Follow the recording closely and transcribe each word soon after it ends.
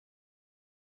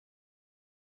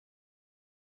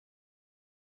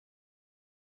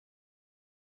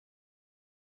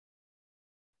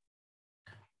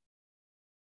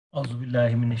أعوذ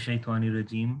بالله من الشيطان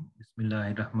الرجيم بسم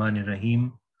الله الرحمن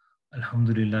الرحيم الحمد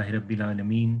لله رب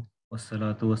العالمين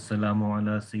والصلاة والسلام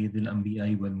على سيد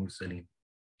الأنبياء والمرسلين.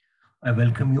 I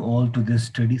welcome you all to this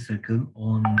study circle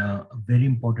on a very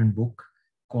important book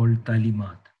called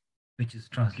Taleemat, which is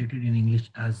translated in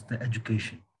English as The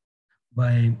Education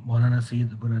by Maulana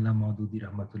Maulana Maududi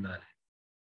Rahmatullah alayhi.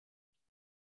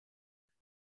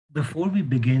 Before we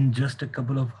begin, just a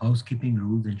couple of housekeeping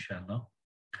rules, inshallah.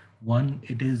 One,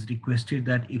 it is requested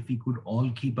that if we could all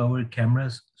keep our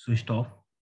cameras switched off.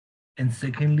 And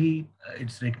secondly,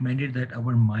 it's recommended that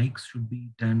our mics should be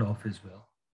turned off as well.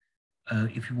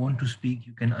 If you want to speak,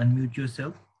 you can unmute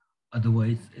yourself.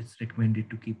 Otherwise, it's recommended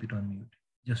to keep it on mute,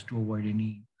 just to avoid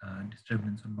any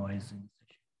disturbance or noise in the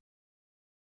session.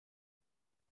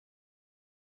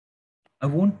 I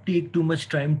won't take too much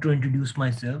time to introduce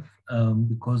myself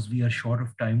because we are short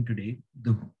of time today.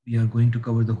 We are going to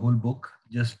cover the whole book.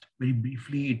 Just very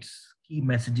briefly, it's key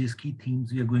messages, key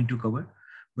themes we are going to cover,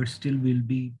 but still we'll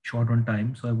be short on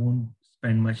time. So I won't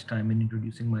spend much time in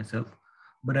introducing myself.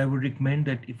 But I would recommend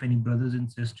that if any brothers and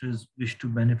sisters wish to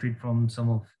benefit from some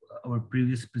of our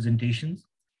previous presentations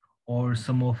or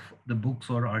some of the books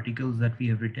or articles that we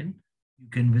have written, you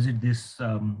can visit this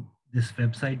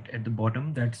website at the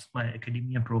bottom. That's my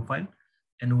academia profile.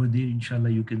 And over there, inshallah,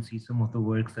 you can see some of the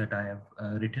works that I have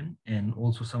written and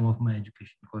also some of my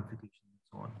education qualifications and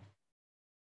so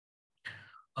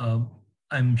on.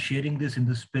 I'm sharing this in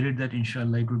the spirit that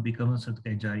inshallah it will become a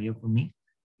sadqa jariyah for me.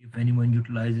 If anyone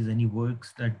utilizes any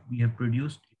works that we have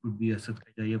produced, it would be a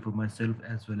sadqa jariyah for myself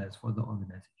as well as for the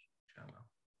organization, inshallah.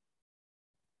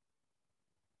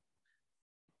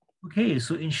 Okay,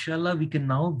 so inshallah we can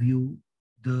now view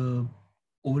the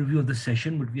overview of the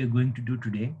session, what we are going to do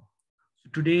today. So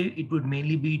today it would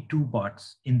mainly be two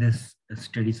parts in this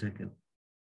study circle.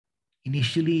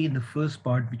 Initially, in the first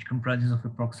part, which comprises of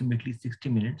approximately 60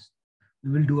 minutes,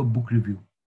 we will do a book review.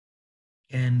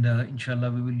 And inshallah,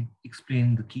 we will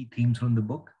explain the key themes from the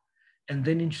book. And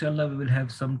then inshallah, we will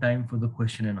have some time for the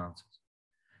question and answers.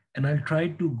 And I'll try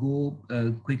to go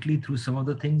quickly through some of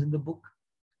the things in the book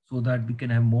so that we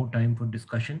can have more time for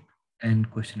discussion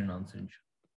and question and answer, inshallah.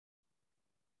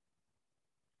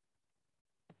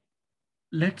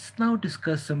 Let's now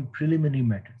discuss some preliminary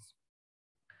matters.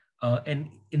 And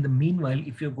in the meanwhile,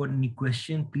 if you've got any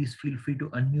question, please feel free to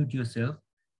unmute yourself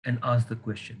and ask the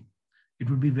question. It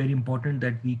would be very important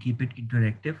that we keep it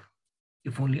interactive.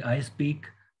 If only I speak,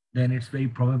 then it's very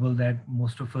probable that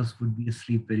most of us would be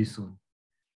asleep very soon.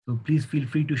 So please feel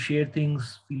free to share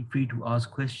things, feel free to ask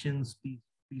questions, please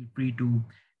feel free to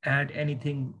add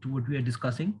anything to what we are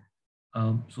discussing.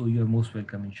 So you are most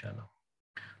welcome, inshallah.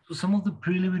 So some of the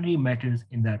preliminary matters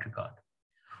in that regard.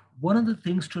 One of the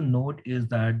things to note is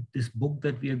that this book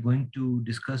that we are going to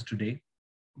discuss today,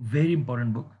 very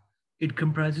important book, it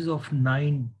comprises of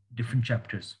 9 different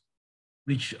chapters,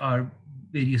 which are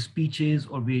various speeches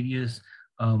or various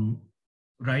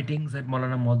writings that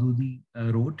Maulana Maududi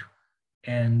wrote,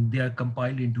 and they are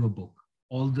compiled into a book.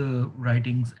 All the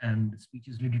writings and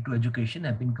speeches related to education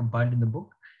have been compiled in the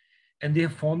book, and they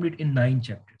have formed it in 9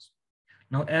 chapters.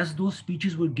 Now, as those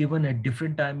speeches were given at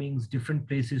different timings, different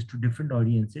places to different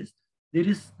audiences,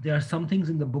 there are some things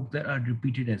in the book that are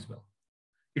repeated as well.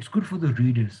 It's good for the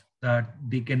readers that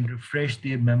they can refresh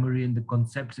their memory and the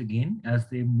concepts again as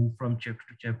they move from chapter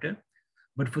to chapter.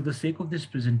 But for the sake of this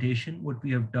presentation, what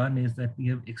we have done is that we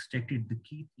have extracted the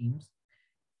key themes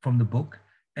from the book,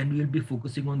 and we'll be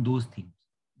focusing on those themes.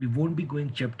 We won't be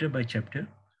going chapter by chapter,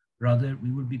 rather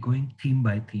we will be going theme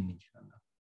by theme, inshallah.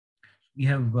 We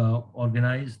have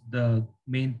organized the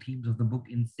main themes of the book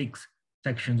in 6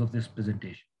 sections of this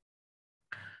presentation.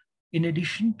 In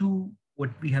addition to what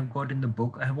we have got in the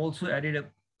book, I have also added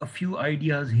a few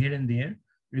ideas here and there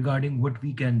regarding what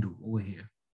we can do over here.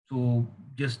 So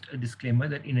just a disclaimer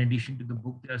that in addition to the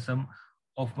book, there are some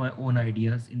of my own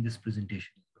ideas in this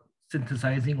presentation,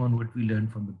 synthesizing on what we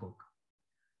learned from the book.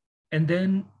 And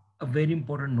then a very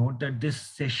important note that this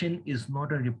session is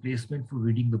not a replacement for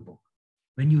reading the book.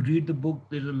 When you read the book,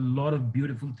 there's a lot of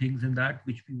beautiful things in that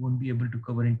which we won't be able to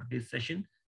cover in today's session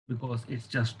because it's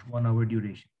just 1 hour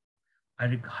duration.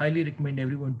 I highly recommend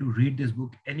everyone to read this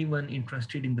book. Anyone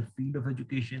interested in the field of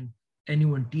education,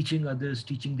 anyone teaching others,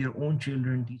 teaching their own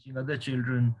children, teaching other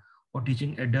children, or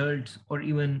teaching adults, or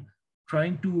even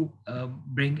trying to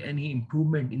bring any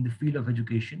improvement in the field of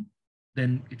education,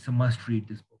 then it's a must read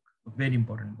this book, a very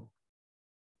important book.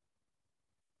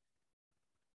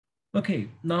 Okay,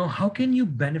 now how can you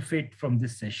benefit from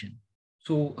this session?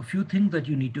 So a few things that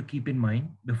you need to keep in mind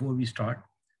before we start.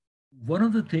 One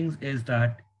of the things is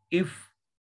that if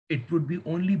it would be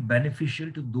only beneficial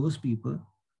to those people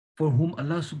for whom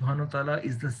Allah subhanahu wa ta'ala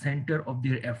is the center of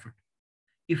their effort.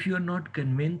 If you are not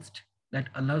convinced that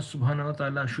Allah subhanahu wa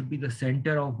ta'ala should be the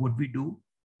center of what we do,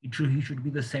 he should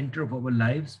be the center of our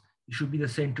lives, he should be the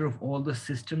center of all the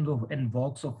systems of and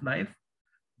walks of life,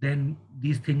 then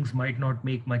these things might not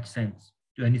make much sense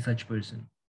to any such person.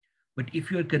 But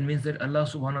if you are convinced that Allah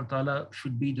subhanahu wa ta'ala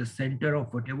should be the center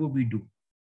of whatever we do,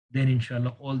 then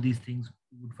inshallah all these things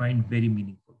you would find very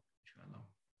meaningful. Inshallah.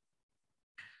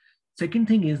 Second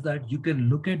thing is that you can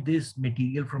look at this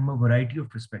material from a variety of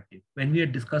perspectives. When we are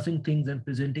discussing things and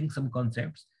presenting some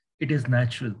concepts, it is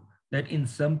natural that in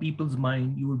some people's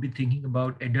mind you will be thinking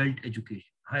about adult education,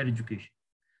 higher education.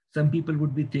 Some people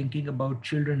would be thinking about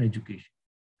children education.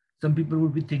 Some people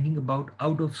would be thinking about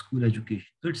out of school education.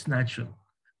 So it's natural.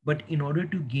 But in order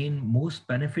to gain most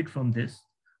benefit from this,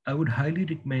 I would highly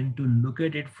recommend to look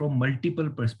at it from multiple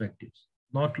perspectives,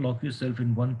 not lock yourself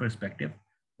in one perspective,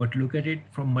 but look at it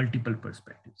from multiple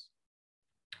perspectives.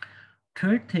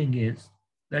 Third thing is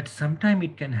that sometime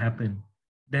it can happen,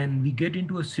 then we get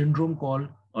into a syndrome called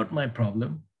not my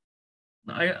problem.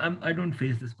 I don't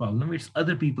face this problem, it's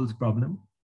other people's problem.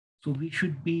 So we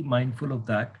should be mindful of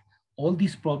that. All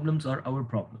these problems are our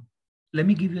problem. Let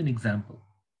me give you an example.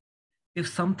 If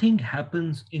something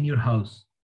happens in your house,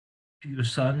 to your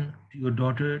son, to your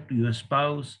daughter, to your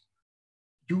spouse,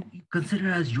 you consider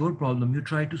as your problem, you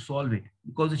try to solve it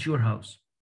because it's your house.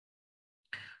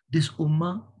 This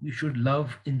ummah we should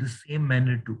love in the same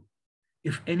manner too.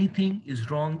 If anything is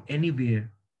wrong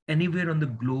anywhere, anywhere on the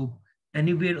globe,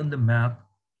 anywhere on the map,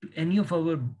 to any of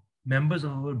our members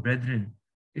of our brethren,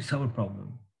 it's our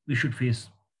problem. We should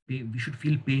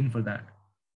feel pain for that.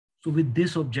 So with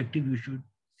this objective, you should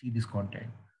see this content.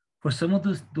 For some of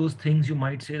those things, you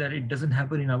might say that it doesn't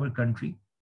happen in our country,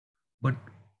 but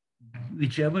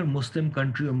whichever Muslim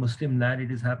country or Muslim land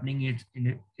it is happening,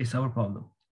 it's our problem.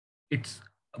 It's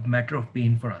a matter of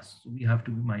pain for us. So we have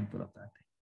to be mindful of that thing.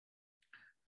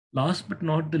 Last but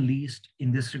not the least,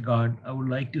 in this regard, I would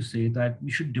like to say that we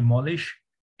should demolish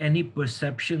any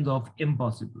perceptions of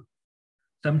impossible.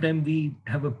 Sometimes we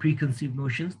have a preconceived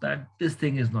notions that this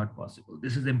thing is not possible,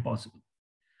 this is impossible.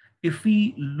 If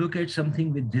we look at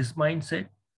something with this mindset,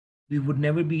 we would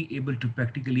never be able to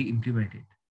practically implement it.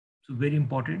 So very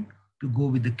important to go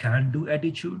with the can-do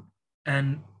attitude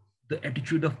and the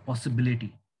attitude of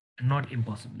possibility and not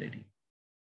impossibility.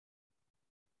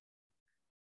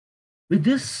 With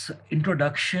this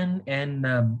introduction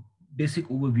and basic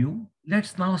overview,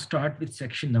 let's now start with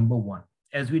section number 1.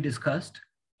 As we discussed,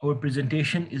 our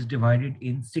presentation is divided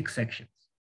in 6 sections.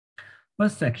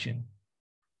 First section,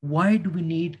 why do we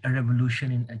need a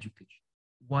revolution in education?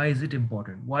 Why is it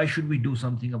important? Why should we do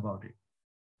something about it?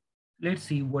 Let's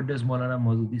see what does Maulana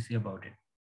Maududi say about it.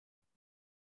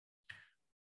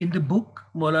 In the book,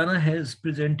 Maulana has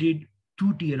presented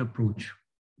 2-tier approach.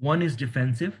 One is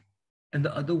defensive and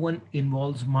the other one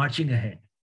involves marching ahead.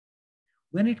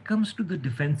 When it comes to the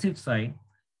defensive side,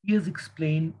 he has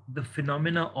explained the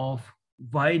phenomena of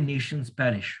why nations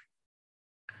perish.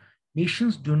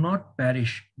 Nations do not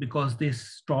perish because they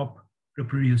stop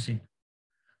reproducing.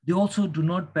 They also do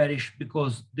not perish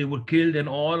because they were killed and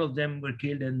all of them were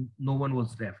killed and no one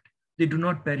was left. They do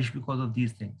not perish because of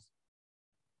these things.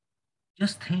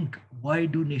 Just think, why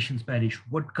do nations perish?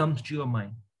 What comes to your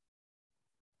mind?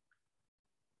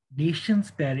 Nations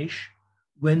perish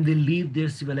when they leave their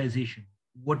civilization.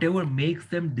 Whatever makes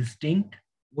them distinct,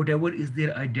 whatever is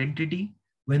their identity,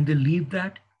 when they leave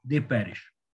that, they perish.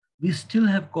 We still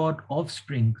have got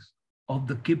offsprings of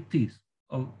the Kiptis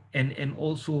and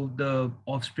also the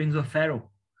offsprings of Pharaoh.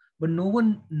 But no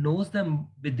one knows them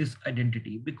with this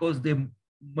identity because they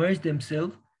merge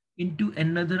themselves into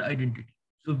another identity.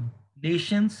 So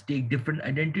nations take different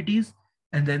identities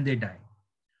and then they die.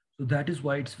 So that is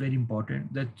why it's very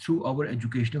important that through our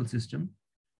educational system,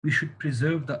 we should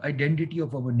preserve the identity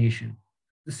of our nation,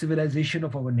 the civilization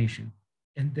of our nation.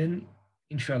 And then,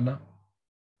 inshallah,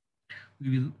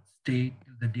 we will stay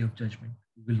till the day of judgment.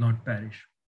 We will not perish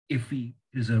if we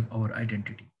preserve our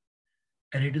identity.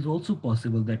 And it is also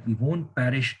possible that we won't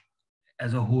perish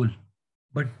as a whole,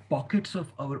 but pockets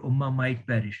of our ummah might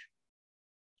perish.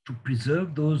 To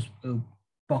preserve those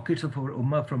pockets of our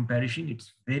ummah from perishing,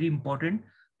 it's very important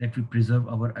that we preserve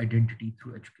our identity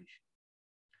through education.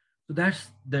 So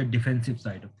that's the defensive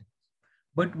side of things.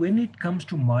 But when it comes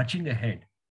to marching ahead,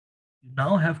 you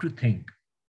now have to think,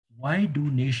 why do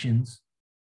nations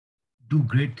do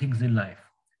great things in life?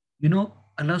 You know,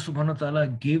 Allah subhanahu wa ta'ala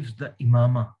gives the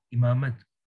imamat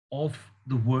of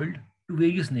the world to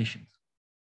various nations.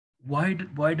 Why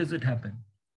does it happen?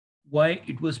 Why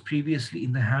it was previously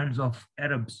in the hands of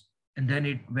Arabs and then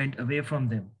it went away from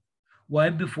them? Why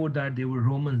before that there were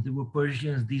Romans, there were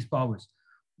Persians, these powers?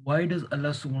 Why does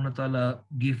Allah subhanahu wa ta'ala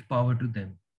give power to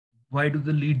them? Why do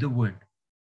they lead the world?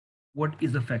 What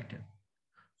is the factor?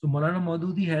 So Maulana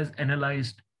Maududi has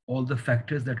analyzed all the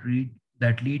factors that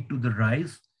lead to the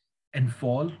rise and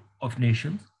fall of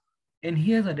nations, and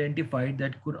he has identified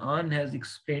that Quran has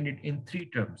explained it in three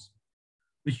terms,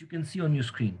 which you can see on your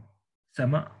screen: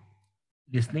 sama,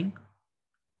 listening;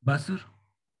 basar,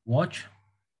 watch;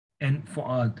 and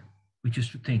fuad, which is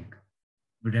to think,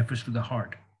 which refers to the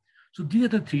heart. So these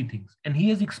are the three things, and he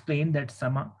has explained that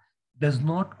sama does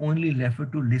not only refer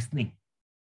to listening;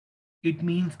 it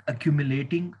means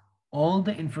accumulating all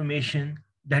the information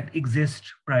that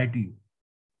exists prior to you,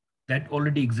 that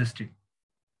already existed,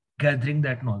 gathering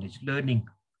that knowledge, learning.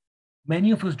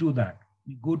 Many of us do that.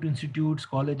 We go to institutes,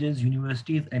 colleges,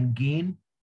 universities, and gain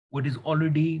what is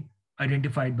already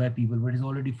identified by people, what is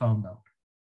already found out.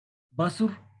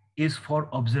 Basur is for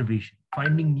observation,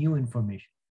 finding new information.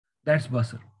 That's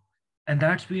Basur. And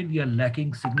that's where we are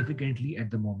lacking significantly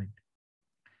at the moment.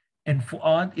 And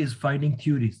Fuad is finding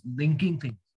theories, linking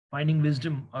things, finding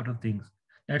wisdom out of things.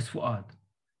 That's Fuad.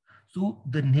 So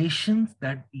the nations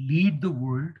that lead the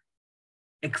world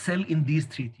excel in these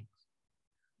three things.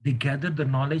 They gather the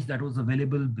knowledge that was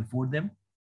available before them,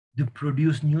 they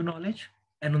produce new knowledge,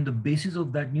 and on the basis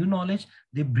of that new knowledge,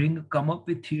 they come up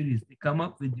with theories, they come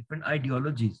up with different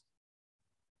ideologies.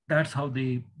 That's how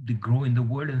they grow in the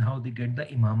world and how they get the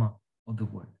imama of the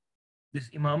world. This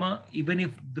imama, even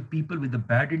if the people with the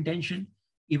bad intention,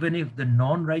 even if the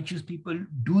non-righteous people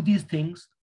do these things,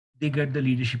 they get the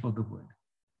leadership of the world.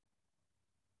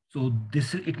 So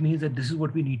it means that this is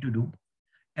what we need to do.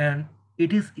 And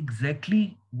it is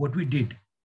exactly what we did.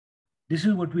 This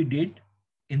is what we did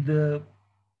in the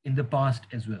past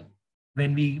as well,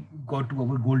 when we got to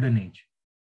our golden age.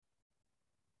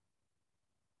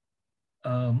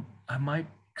 I might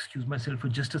excuse myself for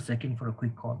just a second for a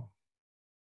quick call.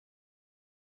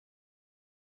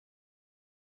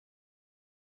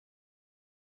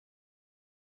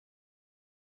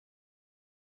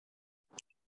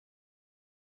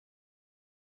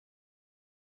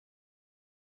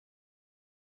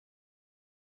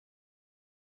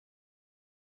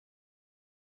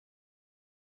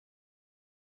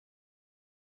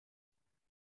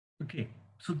 Okay,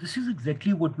 so this is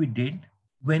exactly what we did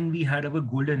when we had our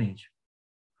golden age.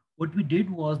 What we did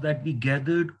was that we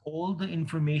gathered all the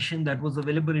information that was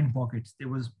available in pockets. There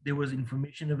was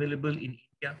information available in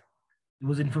India. There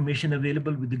was information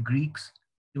available with the Greeks.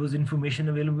 There was information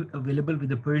available with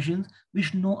the Persians,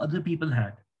 which no other people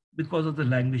had because of the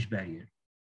language barrier.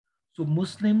 So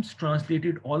Muslims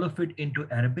translated all of it into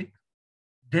Arabic.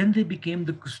 Then they became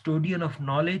the custodian of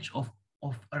knowledge of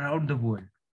around the world.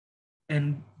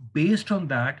 And based on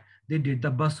that, they did the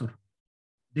basur.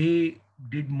 They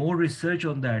did more research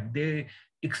on that. They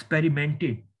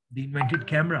experimented. They invented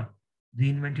camera. They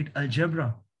invented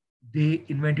algebra. They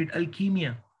invented alchemy.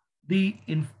 They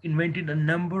invented a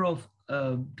number of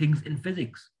things in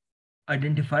physics,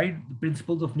 identified the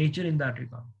principles of nature in that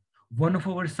regard. One of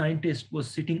our scientists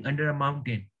was sitting under a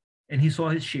mountain and he saw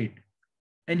his shade.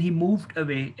 And he moved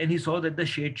away and he saw that the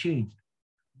shade changed.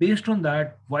 Based on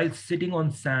that, while sitting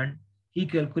on sand, he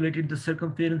calculated the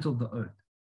circumference of the earth.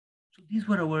 So these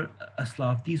were our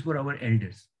aslaf, these were our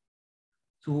elders.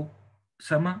 So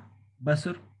Sama,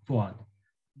 Basur, Fuad.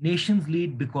 Nations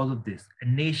lead because of this,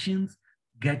 and nations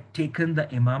get taken the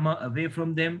imama away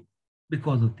from them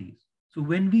because of these. So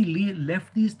when we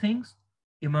left these things,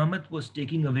 imamat was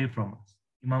taking away from us,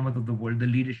 imamat of the world, the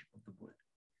leadership of the world.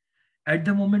 At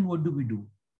the moment, what do?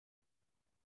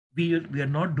 We are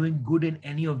not doing good in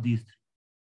any of these three.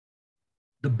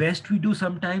 The best we do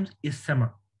sometimes is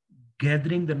Sama,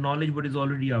 gathering the knowledge what is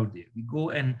already out there. We go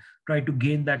and try to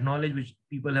gain that knowledge which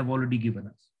people have already given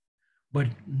us. But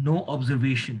no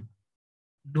observation,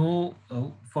 no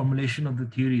formulation of the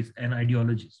theories and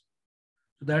ideologies.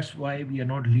 So that's why we are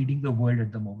not leading the world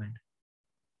at the moment.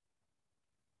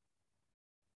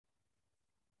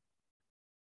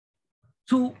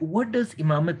 So what does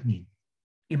imamat mean?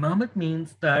 Imamat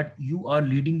means that you are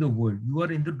leading the world. You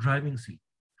are in the driving seat.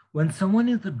 When someone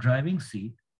is the driving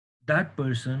seat, that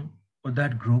person or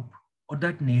that group or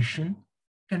that nation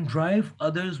can drive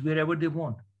others wherever they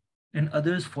want, and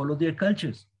others follow their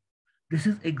cultures. This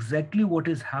is exactly what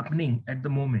is happening at the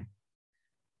moment.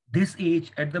 This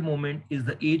age at the moment is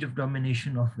the age of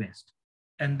domination of West.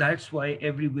 And that's why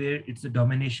everywhere it's the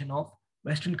domination of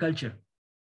Western culture.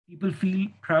 People feel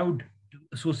proud to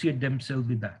associate themselves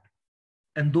with that.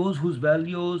 And those whose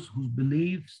values, whose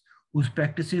beliefs, whose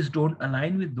practices don't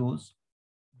align with those,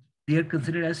 they are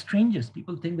considered as strangers.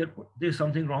 People think that there's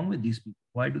something wrong with these people.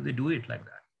 Why do they do it like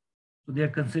that? So they are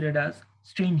considered as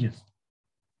strangers.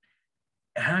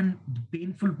 And the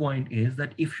painful point is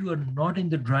that if you are not in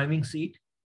the driving seat,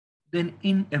 then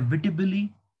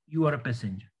inevitably you are a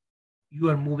passenger. You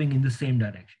are moving in the same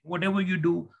direction. Whatever you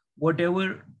do,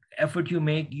 whatever effort you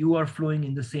make, you are flowing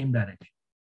in the same direction.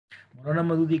 Maulana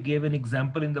Maududi gave an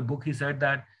example in the book. He said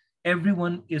that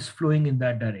everyone is flowing in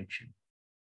that direction.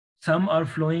 Some are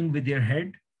flowing with their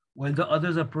head, while the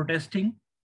others are protesting.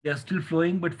 They are still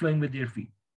flowing, but flowing with their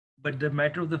feet. But the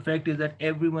matter of the fact is that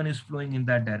everyone is flowing in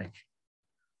that direction.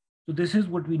 So this is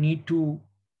what we need to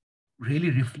really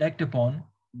reflect upon.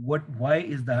 Why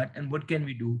is that, and what can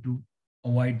we do to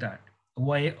avoid that?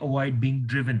 Why avoid being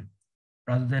driven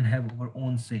rather than have our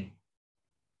own say?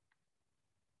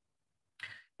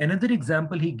 Another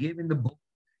example he gave in the book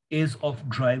is of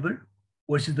driver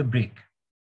versus the brake.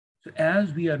 So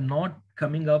as we are not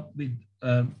coming up with,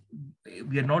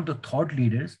 we are not the thought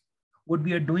leaders, what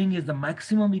we are doing is the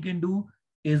maximum we can do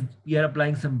is we are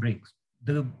applying some brakes.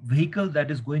 The vehicle that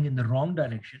is going in the wrong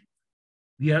direction,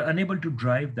 we are unable to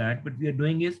drive that, but we are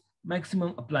doing is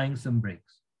maximum applying some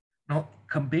brakes. Now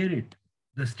compare it,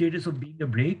 the status of being a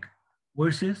brake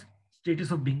versus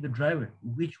status of being the driver.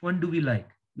 Which one do we like?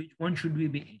 Which one should we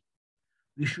be?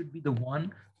 We should be the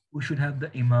one who should have the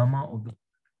imama of the,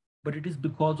 but it is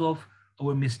because of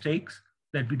our mistakes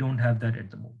that we don't have that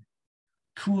at the moment.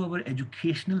 Through our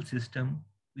educational system,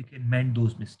 we can mend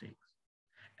those mistakes.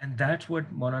 And that's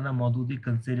what Maulana Maududi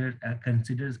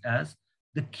considers as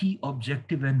the key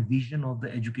objective and vision of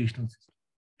the educational system,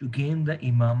 to gain the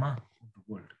imama of the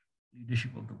world,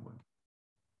 leadership of the world.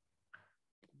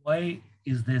 Why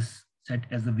is this set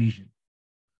as a vision?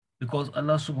 Because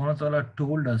Allah subhanahu wa ta'ala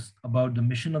told us about the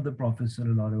mission of the Prophet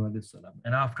sallallahu alaihi wasallam.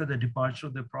 And after the departure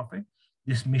of the Prophet,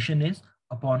 this mission is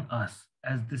upon us,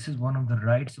 as this is one of the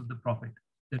rights of the Prophet,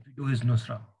 that we do his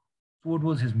nusra. So what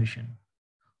was his mission?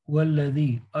 هُوَ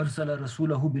الَّذِي أَرْسَلَ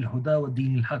رَسُولَهُ بِالْهُدَى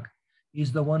وَدِينِ الْحَقِّ. He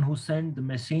is the one who sent the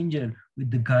messenger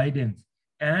with the guidance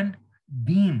and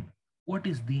deen. What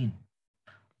is deen?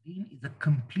 Deen is a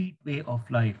complete way of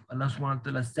life. Allah subhanahu wa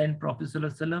ta'ala sent Prophet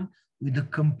sallallahu alaihi wasallam with a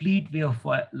complete way of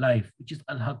life, which is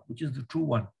al-haq, which is the true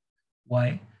one.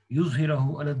 Why?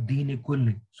 Yuzhirahu ala deen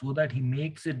kulli, so that he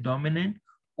makes it dominant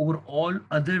over all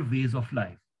other ways of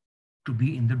life, to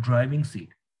be in the driving seat,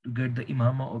 to get the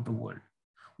imama of the world.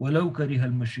 Walau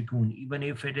karihal mushrikun, even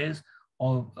if it is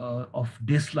of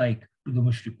dislike to the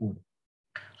mushrikun.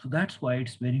 So that's why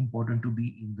it's very important to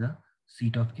be in the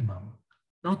seat of imam.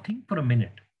 Now think for a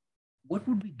minute. What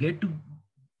would we get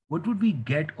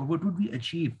or what would we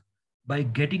achieve by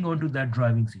getting onto that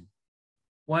driving seat?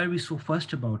 Why are we so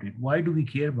fussed about it? Why do we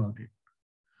care about it?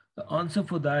 The answer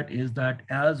for that is that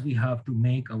as we have to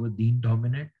make our deen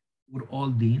dominant over all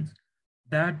deens,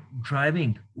 that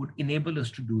driving would enable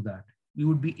us to do that. We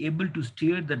would be able to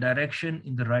steer the direction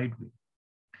in the right way.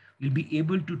 We'll be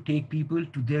able to take people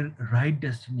to their right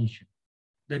destination,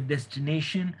 the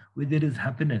destination where there is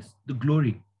happiness, the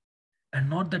glory, and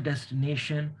not the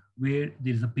destination where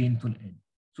there is a painful end.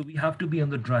 So we have to be on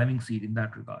the driving seat in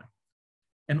that regard.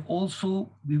 And also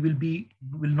we will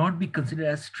not be considered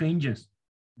as strangers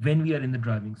when we are in the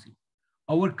driving seat.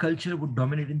 Our culture would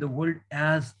dominate in the world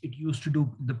as it used to do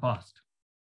in the past.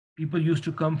 People used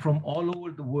to come from all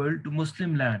over the world to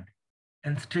Muslim land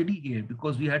and study here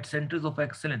because we had centers of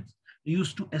excellence. They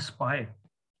used to aspire.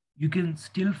 You can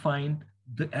still find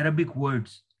the Arabic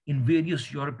words in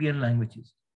various European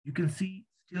languages. You can see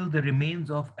still the remains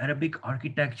of Arabic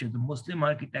architecture, the Muslim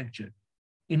architecture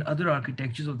in other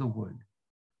architectures of the world.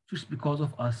 So it's because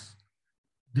of us.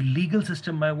 The legal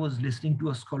system, I was listening to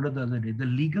a scholar the other day, the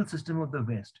legal system of the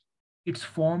West, it's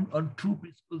formed on true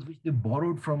principles which they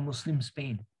borrowed from Muslim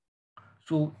Spain.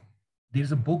 So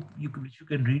there's a book which you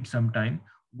can read sometime.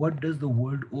 What does the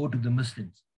world owe to the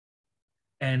Muslims?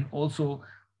 And also,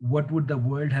 what would the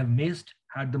world have missed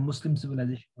had the Muslim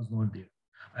civilization was not there?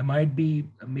 I might be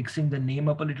mixing the name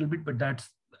up a little bit, but that's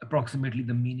approximately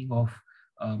the meaning of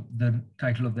the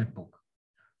title of that book.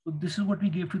 So this is what we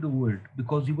gave to the world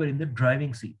because we were in the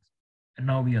driving seat, and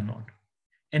now we are not.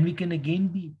 And we can again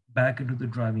be back into the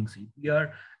driving seat. We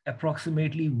are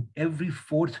approximately every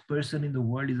fourth person in the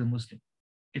world is a Muslim.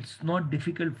 It's not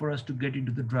difficult for us to get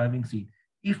into the driving seat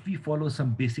if we follow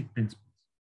some basic principles.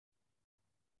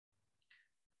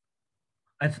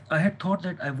 I had thought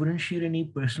that I wouldn't share any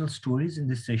personal stories in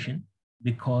this session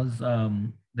because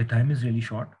the time is really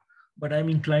short, but I'm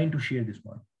inclined to share this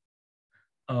one.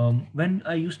 When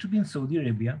I used to be in Saudi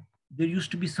Arabia, there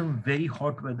used to be some very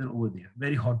hot weather over there,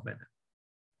 very hot weather.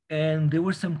 And there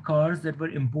were some cars that were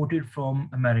imported from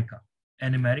America.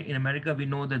 And in America, we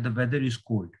know that the weather is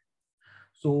cold.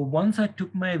 So once I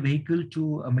took my vehicle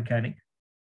to a mechanic,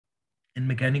 and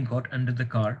mechanic got under the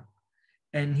car,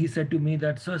 and he said to me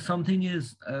that, sir, something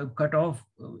is cut off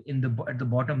at the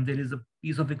bottom. There is a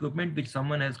piece of equipment which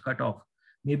someone has cut off.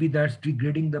 Maybe that's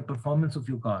degrading the performance of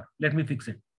your car. Let me fix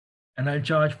it, and I'll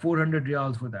charge 400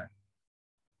 riyals for that.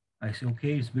 I say,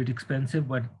 okay, it's a bit expensive,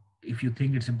 but if you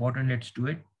think it's important, let's do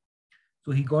it.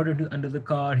 So he got into under the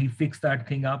car, he fixed that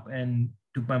thing up and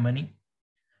took my money.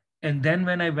 And then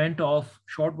when I went off,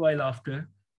 short while after,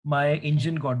 my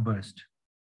engine got burst.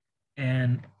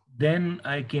 And then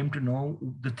I came to know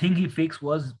the thing he fixed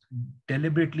was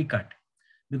deliberately cut,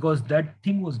 because that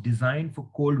thing was designed for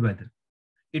cold weather.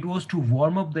 It was to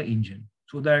warm up the engine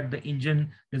so that the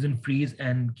engine doesn't freeze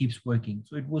and keeps working.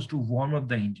 So it was to warm up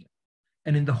the engine.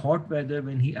 And in the hot weather,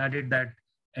 when he added that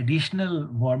additional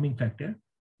warming factor,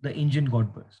 the engine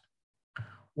got burst.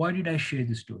 Why did I share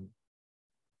this story?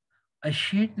 I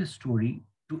shared this story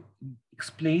to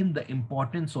explain the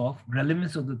importance of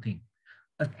relevance of the thing.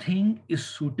 A thing is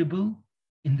suitable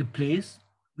in the place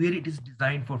where it is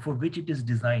designed for which it is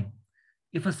designed.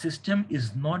 If a system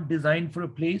is not designed for a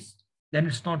place, then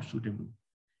it's not suitable.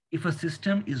 If a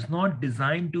system is not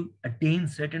designed to attain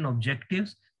certain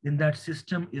objectives, then that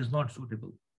system is not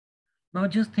suitable. Now,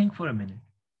 just think for a minute.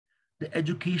 The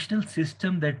educational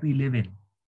system that we live in,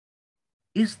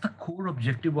 is the core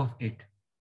objective of it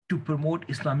to promote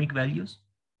Islamic values?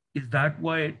 Is that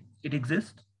why it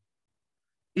exists?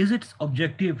 Is its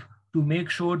objective to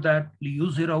make sure that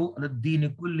liyuzhirahu ala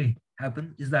deen kulli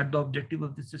happens? Is that the objective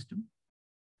of the system?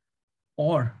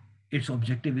 Or its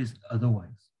objective is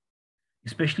otherwise?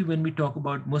 Especially when we talk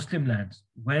about Muslim lands,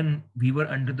 when we were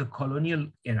under the colonial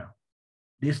era,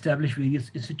 they established various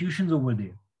institutions over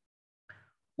there.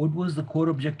 What was the core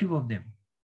objective of them?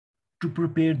 To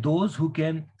prepare those who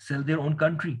can sell their own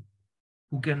country,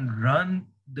 who can run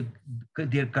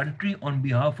their country on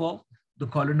behalf of the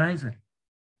colonizer.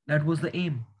 That was the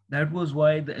aim. That was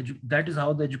why that is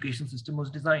how the education system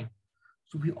was designed.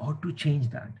 So we ought to change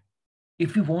that.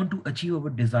 If we want to achieve our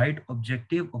desired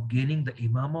objective of gaining the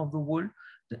imama of the world,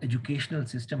 the educational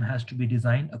system has to be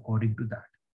designed according to that.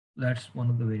 That's one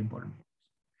of the very important points.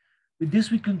 With this,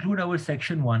 we conclude our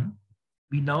section 1.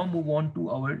 We now move on to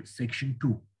our section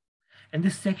 2. And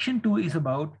this section 2 is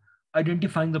about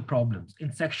identifying the problems.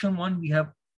 In section 1, we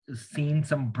have seen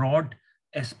some broad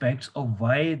aspects of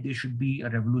why there should be a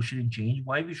revolutionary change,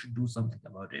 why we should do something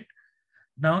about it.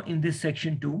 Now, in this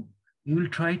section 2, we will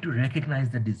try to recognize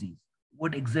the disease.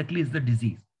 What exactly is the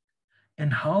disease?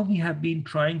 And how we have been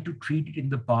trying to treat it in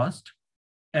the past,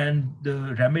 and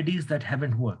the remedies that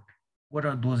haven't worked. What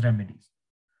are those remedies?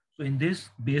 So in this,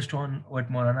 based on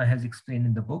what Maulana has explained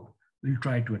in the book, we'll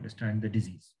try to understand the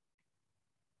disease.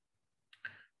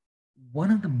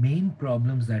 One of the main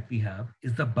problems that we have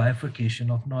is the bifurcation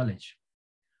of knowledge.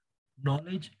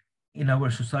 Knowledge in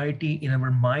our society, in our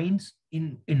minds,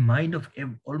 in mind of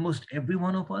almost every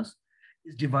one of us,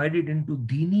 is divided into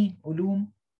dini ulum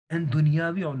and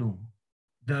dunyavi ulum,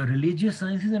 the religious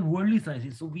sciences and worldly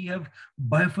sciences. So we have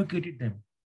bifurcated them.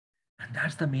 And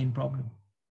that's the main problem.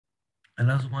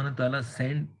 Allah subhanahu wa ta'ala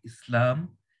sent Islam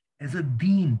as a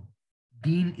deen.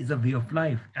 Deen is a way of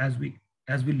life, as we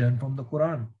learn from the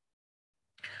Quran.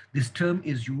 This term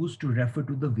is used to refer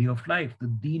to the way of life, the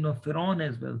deen of Firaun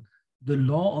as well, the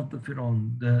law of the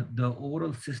Firaun, the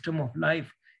overall system of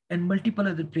life, and multiple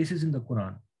other places in the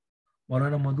Quran.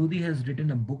 Maulana Maududi has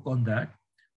written a book on that,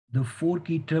 the 4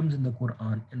 key terms in the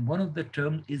Quran. And one of the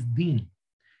terms is deen,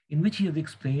 in which he has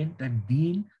explained that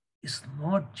deen is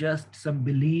not just some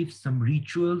beliefs, some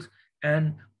rituals,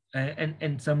 and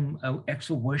some acts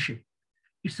of worship.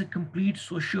 It's a complete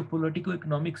socio-political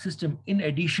economic system in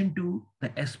addition to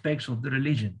the aspects of the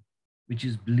religion, which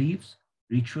is beliefs,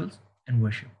 rituals, and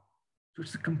worship. So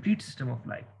it's a complete system of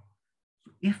life.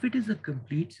 So if it is a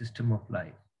complete system of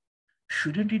life,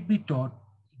 shouldn't it be taught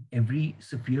in every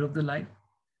sphere of the life?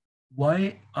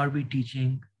 Why are we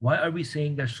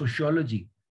saying that sociology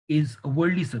is a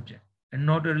worldly subject and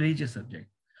not a religious subject?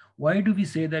 Why do we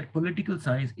say that political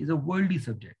science is a worldly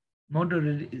subject, not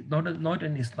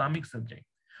an Islamic subject?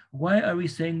 Why are we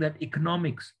saying that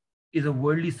economics is a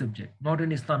worldly subject, not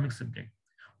an Islamic subject?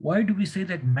 Why do we say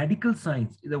that medical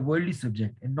science is a worldly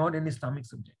subject and not an Islamic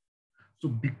subject? So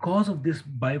because of this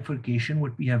bifurcation,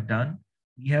 what we have done,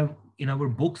 we have in our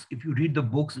books, if you read the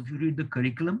books, if you read the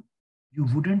curriculum, you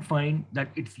wouldn't find that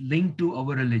it's linked to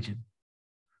our religion.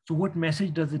 So what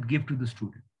message does it give to the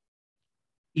student?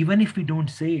 Even if we don't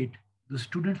say it, the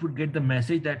students would get the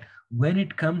message that when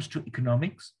it comes to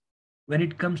economics, when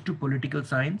it comes to political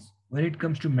science, when it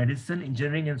comes to medicine,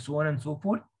 engineering, and so on and so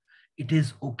forth, it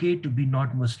is okay to be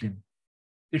not Muslim.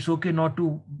 It's okay not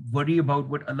to worry about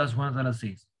what Allah subhanahu wa ta'ala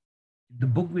says. The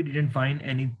book, we didn't find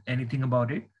anything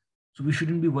about it, so we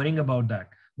shouldn't be worrying about that.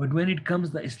 But when it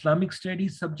comes the Islamic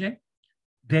studies subject,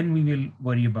 then we will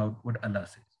worry about what Allah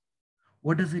says.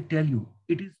 What does it tell you?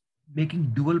 It is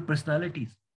making dual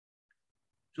personalities.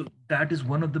 So that is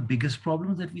one of the biggest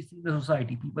problems that we see in the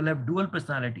society. People have dual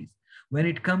personalities. When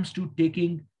it comes to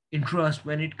taking interest,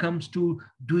 when it comes to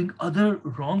doing other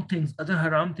wrong things, other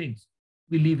haram things,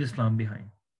 we leave Islam behind.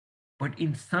 But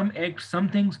in some acts, some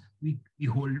things, we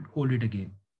hold it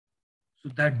again. So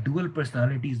that dual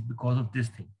personality is because of this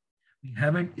thing. We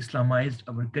haven't Islamized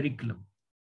our curriculum.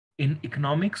 In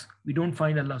economics, we don't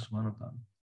find Allah subhanahu wa ta'ala.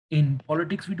 In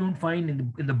politics, we don't find,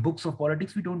 in the books of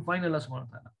politics, we don't find Allah subhanahu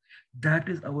wa ta'ala. That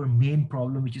is our main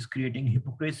problem, which is creating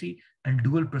hypocrisy and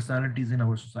dual personalities in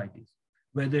our societies,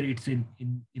 whether it's in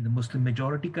the Muslim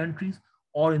majority countries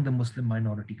or in the Muslim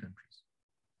minority countries.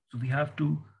 So we have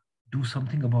to do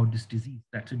something about this disease.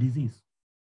 That's a disease.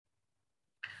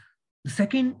 The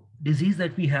second disease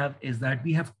that we have is that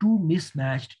we have two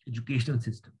mismatched educational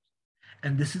systems.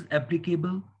 And this is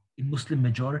applicable in Muslim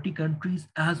majority countries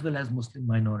as well as Muslim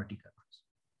minority countries.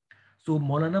 So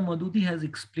Maulana Maududi has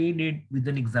explained it with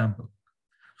an example.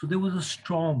 So there was a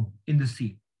storm in the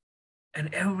sea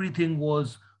and everything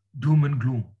was doom and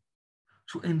gloom.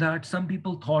 So in that, some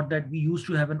people thought that we used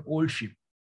to have an old ship.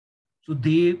 So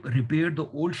they repaired the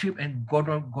old ship and got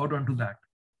onto that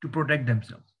to protect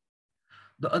themselves.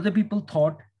 The other people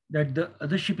thought that the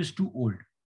other ship is too old.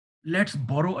 Let's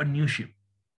borrow a new ship.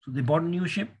 So they bought a new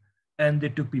ship and they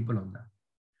took people on that.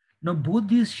 Now, both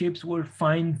these ships were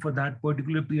fine for that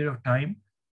particular period of time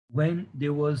when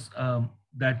there was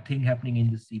that thing happening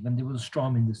in the sea, when there was a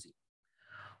storm in the sea.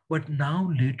 But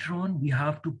now, later on, we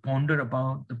have to ponder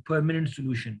about the permanent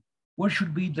solution. What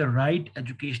should be the right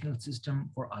educational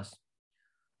system for us?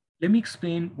 Let me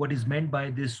explain what is meant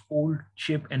by this old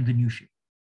ship and the new ship.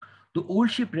 The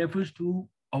old ship refers to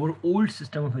our old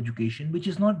system of education, which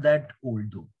is not that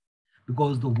old though,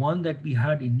 because the one that we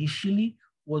had initially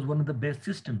was one of the best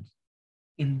systems.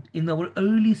 In our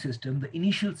early system, the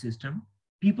initial system,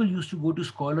 people used to go to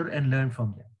scholar and learn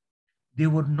from them. They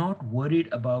were not worried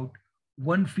about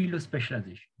one field of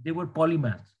specialization. They were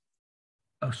polymaths.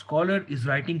 A scholar is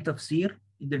writing tafsir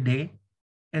in the day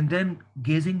and then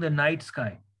gazing the night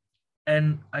sky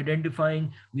and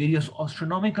identifying various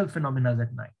astronomical phenomena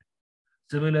at night.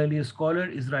 Similarly, a scholar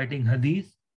is writing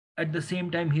hadith. At the same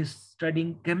time, he's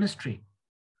studying chemistry.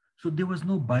 So there was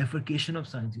no bifurcation of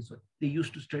sciences. So they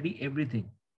used to study everything.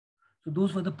 So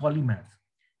those were the polymaths.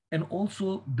 And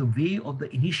also the way of the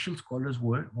initial scholars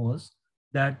was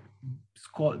that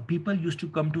people used to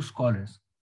come to scholars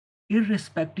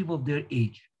irrespective of their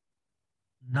age.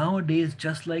 Nowadays,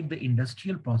 just like the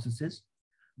industrial processes,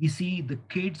 we see the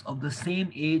kids of the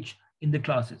same age in the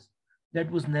classes. That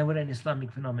was never an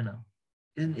Islamic phenomenon.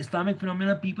 In Islamic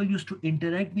phenomena, people used to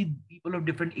interact with people of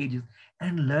different ages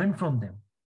and learn from them.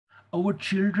 Our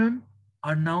children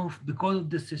are now, because of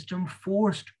this system,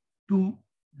 forced to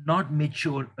not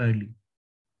mature early.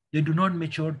 They do not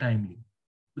mature timely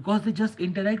because they just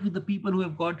interact with the people who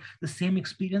have got the same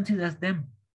experiences as them.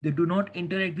 They do not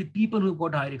interact with people who have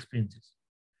got higher experiences.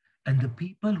 And the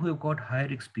people who have got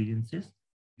higher experiences,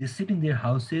 they sit in their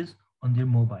houses on their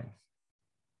mobiles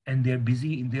and they're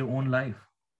busy in their own life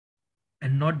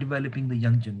and not developing the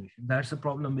young generation. That's a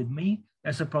problem with me.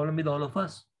 That's a problem with all of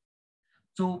us.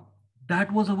 So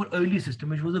that was our early system,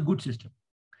 which was a good system.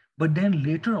 But then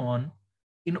later on,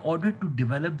 in order to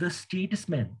develop the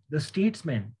statesmen,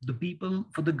 the people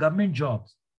for the government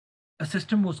jobs, a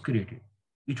system was created,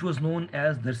 which was known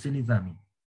as Darsin-e-Nizami.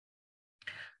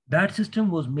 That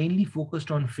system was mainly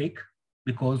focused on fiqh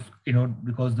because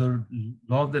the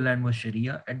law of the land was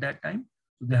Sharia at that time.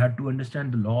 So they had to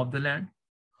understand the law of the land.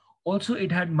 Also,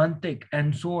 it had mantiq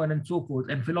and so on and so forth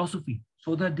and philosophy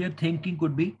so that their thinking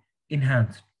could be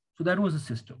enhanced. So that was the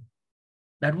system.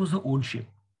 That was the old ship.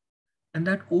 And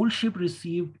that old ship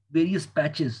received various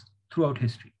patches throughout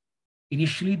history.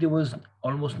 Initially, there was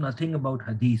almost nothing about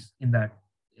hadith in that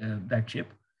ship.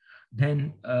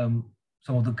 Then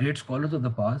some of the great scholars of the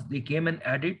past, they came and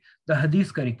added the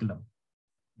hadith curriculum.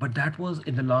 But that was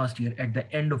in the last year at the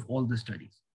end of all the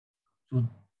studies. So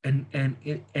and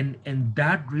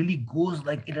that really goes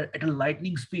like at a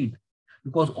lightning speed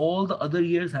because all the other 8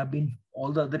 years have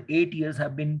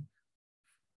been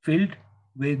filled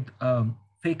with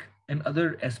fiqh and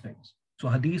other aspects. So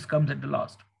hadith comes at the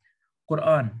last.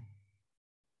 Quran,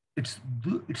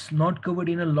 it's not covered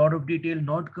in a lot of detail,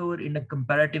 not covered in a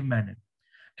comparative manner,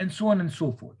 and so on and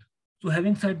so forth. So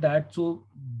having said that, so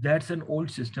that's an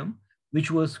old system which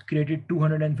was created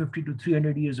 250 to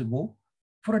 300 years ago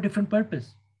for a different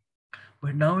purpose.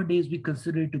 But nowadays we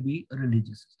consider it to be a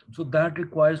religious system. So that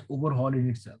requires overhaul in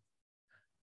itself.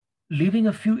 Leaving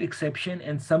a few exceptions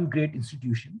and some great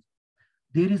institutions,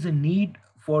 there is a need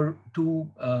for to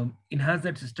enhance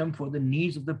that system for the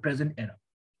needs of the present era.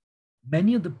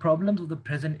 Many of the problems of the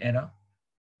present era,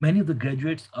 many of the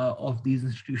graduates of these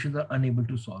institutions are unable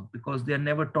to solve because they are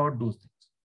never taught those things.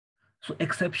 So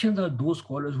exceptions are those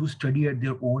scholars who study at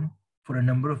their own for a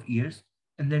number of years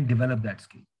and then develop that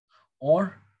skill.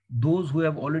 Or those who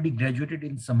have already graduated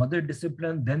in some other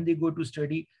discipline, then they go to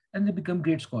study and they become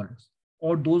great scholars.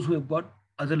 Or those who have got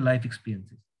other life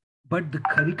experiences. But the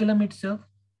curriculum itself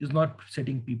is not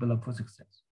setting people up for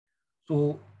success.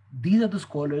 So these are the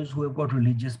scholars who have got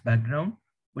religious background,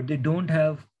 but they don't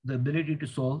have the ability to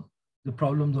solve the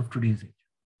problems of today's age.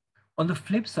 On the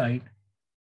flip side,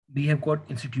 we have got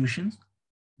institutions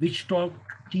which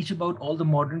teach about all the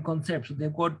modern concepts. So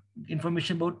they've got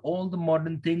information about all the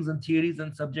modern things and theories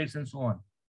and subjects and so on,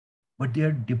 but they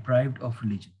are deprived of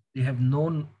religion. They have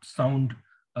no sound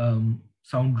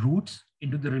roots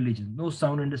into the religion, no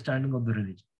sound understanding of the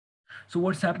religion. So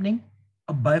what's happening?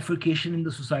 A bifurcation in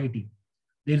the society.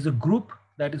 There is a group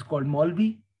that is called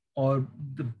Maulvi, or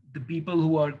the people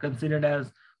who are considered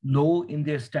as low in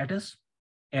their status,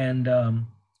 and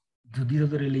so these are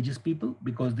the religious people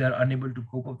because they are unable to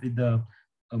cope up with the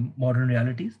modern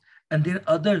realities. And there are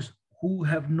others who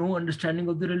have no understanding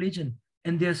of the religion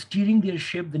and they are steering their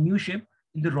ship, the new ship,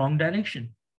 in the wrong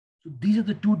direction. So these are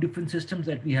the two different systems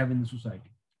that we have in the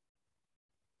society.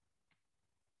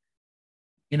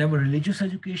 In our religious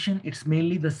education, it's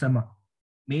mainly the sama,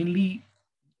 mainly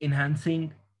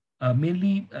enhancing,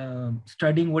 mainly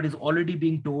studying what is already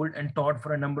being told and taught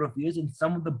for a number of years. And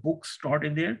some of the books taught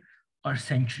in there are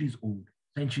centuries old,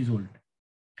 centuries old.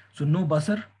 So no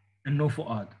basar and no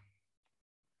fuad.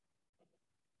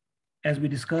 As we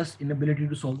discussed, inability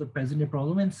to solve the present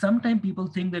problem. And sometimes people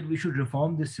think that we should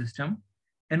reform this system.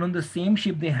 And on the same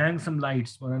ship, they hang some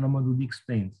lights, Maulana Maududi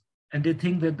explains. And they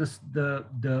think that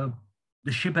the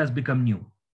ship has become new,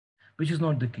 which is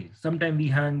not the case. Sometimes we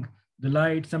hang the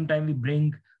light, sometimes we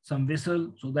bring some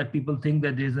vessel so that people think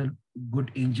that there's a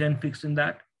good engine fixed in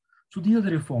that. So these are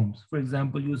the reforms. For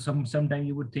example, sometimes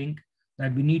you would think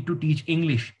that we need to teach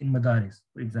English in Madaris,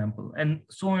 for example, and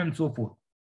so on and so forth.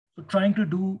 So trying to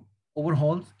do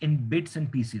overhauls in bits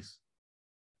and pieces.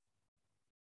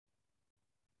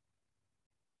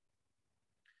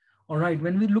 All right,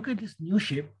 when we look at this new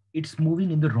ship, it's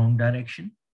moving in the wrong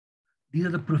direction. These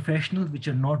are the professionals which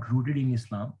are not rooted in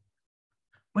Islam.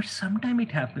 But sometimes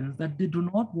it happens that they do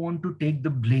not want to take the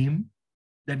blame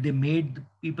that they made the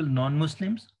people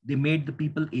non-Muslims, they made the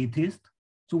people atheists.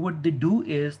 So what they do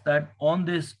is that on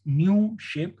this new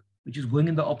ship, which is going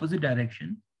in the opposite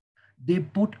direction, they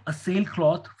put a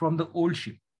sailcloth from the old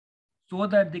ship so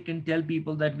that they can tell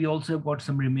people that we also have got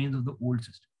some remains of the old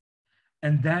system.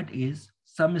 And that is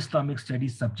some Islamic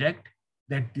studies subject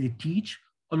that they teach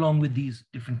along with these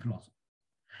different philosophies.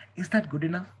 Is that good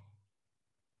enough?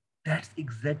 That's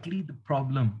exactly the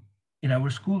problem in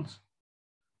our schools.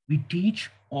 We teach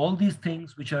all these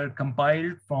things which are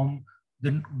compiled from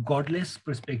the godless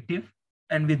perspective.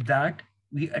 And with that,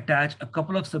 we attach a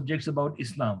couple of subjects about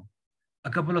Islam, a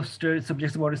couple of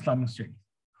subjects about Islamic studies.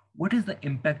 What is the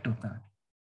impact of that?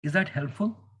 Is that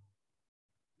helpful?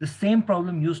 The same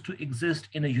problem used to exist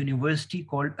in a university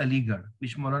called Aligarh,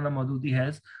 which Maulana Maududi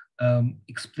has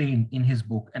explained in his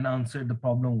book and answered the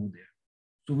problem over there.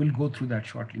 So we'll go through that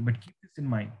shortly, but keep this in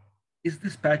mind. Is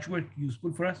this patchwork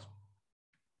useful for us?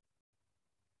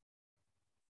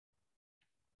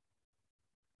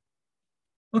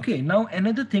 Okay, now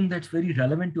another thing that's very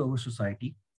relevant to our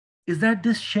society is that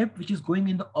this ship which is going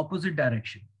in the opposite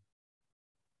direction.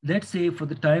 Let's say for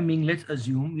the time being, let's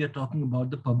assume we are talking about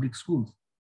the public schools.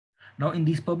 Now in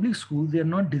these public schools, they are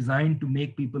not designed to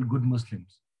make people good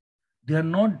Muslims. They are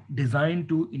not designed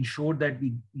to ensure that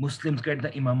we Muslims get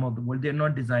the imam of the world. They are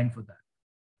not designed for that.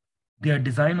 They are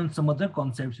designed on some other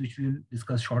concepts, which we'll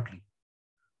discuss shortly.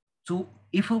 So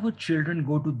if our children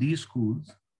go to these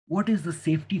schools, what is the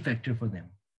safety factor for them?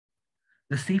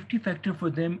 The safety factor for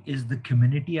them is the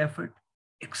community effort,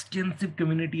 extensive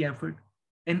community effort,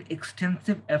 and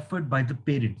extensive effort by the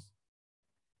parents.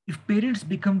 If parents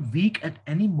become weak at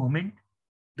any moment,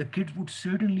 the kids would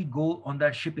certainly go on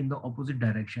that ship in the opposite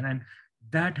direction. And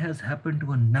that has happened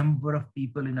to a number of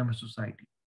people in our society.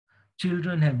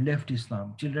 Children have left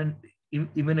Islam. Children,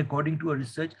 even according to a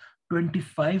research,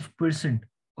 25%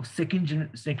 of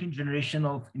second generation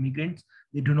of immigrants,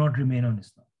 they do not remain on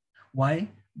Islam. Why?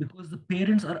 Because the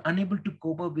parents are unable to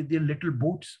cope up with their little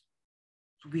boats.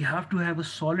 So we have to have a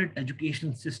solid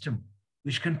educational system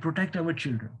which can protect our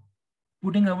children.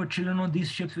 Putting our children on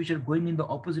these ships which are going in the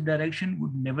opposite direction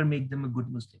would never make them a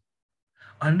good Muslim.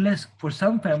 Unless for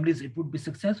some families it would be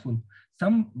successful.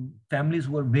 Some families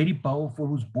who are very powerful,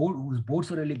 whose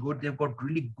boards are really good, they've got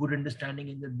really good understanding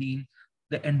in the deen,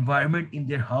 the environment in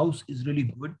their house is really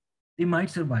good, they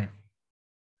might survive.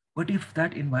 But if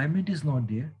that environment is not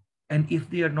there, and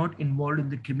if they are not involved in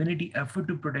the community effort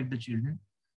to protect the children,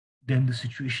 then the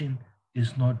situation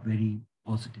is not very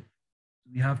positive.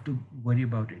 We have to worry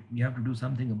about it. We have to do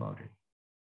something about it.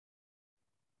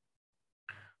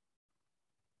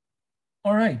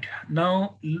 All right,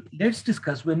 now let's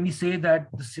discuss when we say that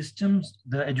the systems,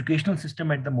 the educational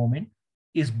system at the moment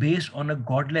is based on a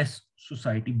godless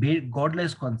society,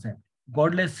 godless concept,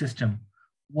 godless system.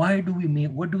 Why do we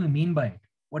mean, what do we mean by it?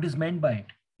 What is meant by it?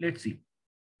 Let's see.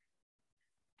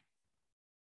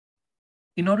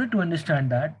 In order to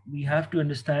understand that, we have to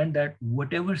understand that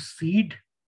whatever seed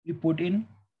you put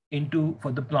into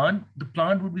for the plant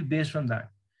would be based on that.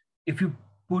 If you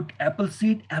put apple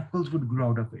seed, apples would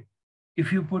grow out of it.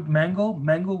 If you put mango,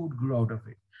 mango would grow out of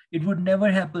it. It would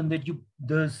never happen that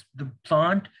the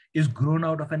plant is grown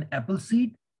out of an apple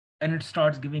seed and it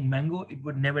starts giving mango. It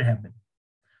would never happen.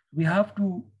 We have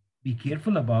to be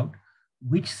careful about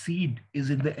which seed is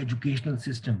in the educational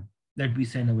system that we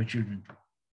send our children to.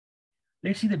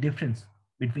 Let's see the difference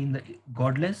between the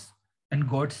godless and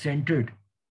God-centered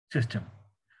system.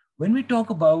 When we talk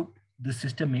about the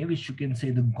system A, which you can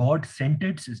say the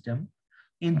God-centered system,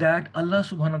 in that Allah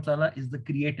subhanahu wa ta'ala is the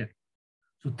creator.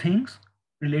 So things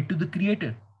relate to the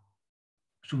creator.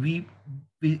 So we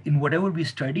in whatever we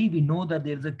study, we know that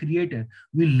there's a creator.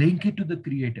 We link it to the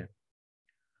creator.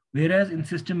 Whereas in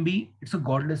system B, it's a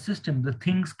godless system. The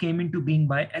things came into being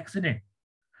by accident.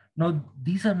 Now,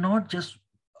 this is not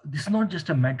just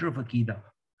a matter of Aqidah.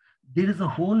 There is a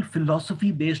whole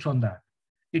philosophy based on that.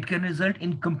 It can result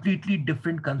in completely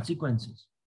different consequences.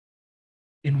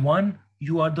 In one,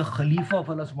 you are the Khalifa of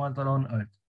Allah subhanahu wa ta'ala on earth.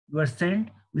 You are sent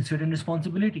with certain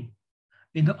responsibility.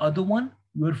 In the other one,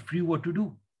 you are free what to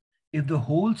do. If the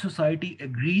whole society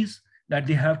agrees that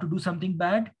they have to do something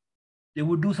bad, they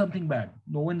would do something bad.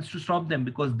 No one is to stop them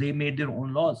because they made their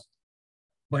own laws.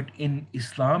 But in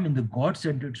Islam, in the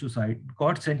God-centered society,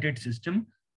 God-centered system,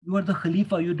 you are the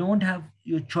Khalifa. You don't have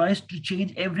your choice to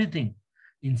change everything.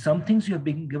 In some things you have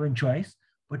been given choice,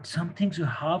 but some things you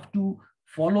have to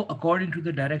follow according to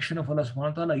the direction of Allah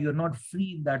subhanahu wa ta'ala. You're not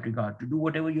free in that regard to do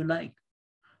whatever you like.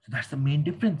 So that's the main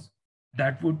difference.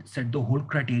 That would set the whole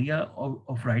criteria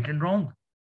of right and wrong.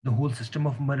 The whole system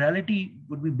of morality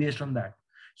would be based on that.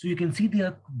 So you can see they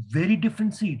are very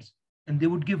different seeds and they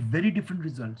would give very different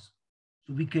results.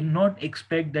 So we cannot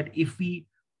expect that if we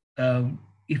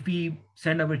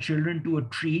send our children to a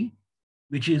tree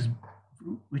which is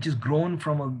grown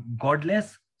from a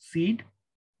godless seed,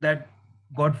 that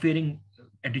God-fearing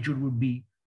attitude would be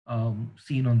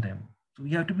seen on them. So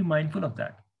we have to be mindful of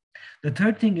that. The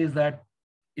third thing is that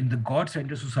in the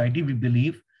God-centered society, we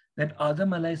believe that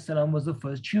Adam alayhi salam was the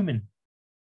first human.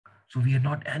 So we are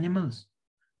not animals.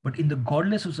 But in the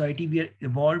godless society, we are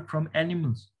evolved from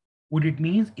animals. What it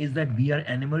means is that we are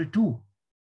animal too.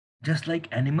 Just like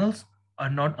animals are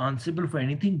not answerable for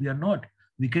anything, we are not.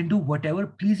 We can do whatever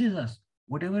pleases us.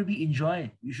 Whatever we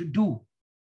enjoy, we should do.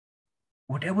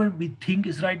 Whatever we think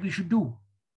is right, we should do.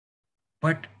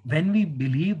 But when we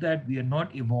believe that we are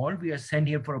not evolved, we are sent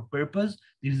here for a purpose,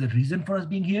 there is a reason for us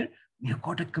being here, we have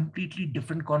got a completely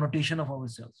different connotation of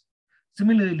ourselves.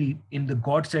 Similarly, in the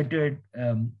God-centered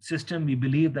system, we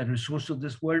believe that resources of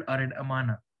this world are an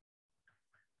amana.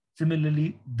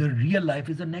 Similarly, the real life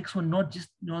is the next one, not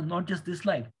just this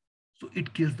life. So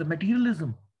it kills the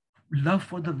materialism, love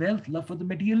for the wealth, love for the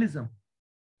materialism.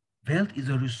 Wealth is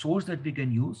a resource that we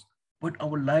can use, but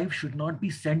our life should not be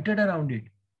centered around it.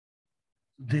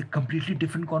 The completely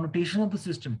different connotation of the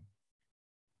system.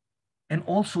 And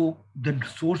also, the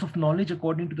source of knowledge,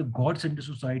 according to the God-centered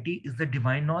society, is the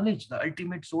divine knowledge. The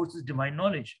ultimate source is divine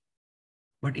knowledge.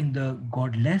 But in the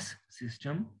godless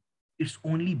system, it's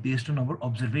only based on our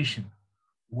observation.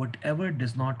 Whatever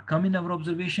does not come in our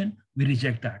observation, we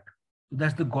reject that. So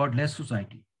that's the godless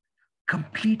society.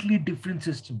 Completely different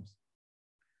systems.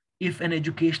 If an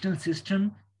educational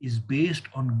system is based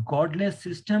on godless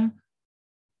system,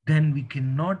 then we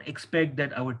cannot expect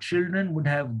that our children would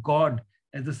have God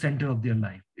as the center of their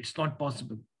life. It's not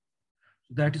possible.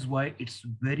 So that is why it's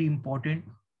very important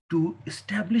to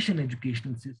establish an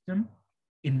educational system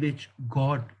in which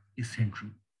God is central.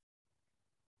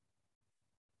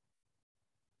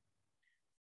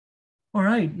 All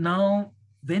right, now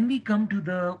when we come to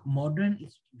the modern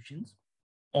institutions,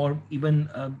 or even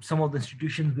some of the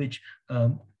institutions which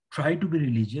try to be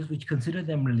religious, which consider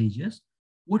them religious,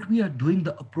 What we are doing,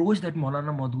 the approach that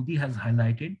Maulana Maududi has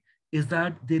highlighted, is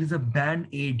that there is a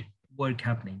band-aid work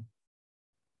happening.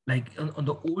 Like on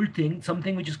the old thing,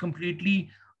 something which is completely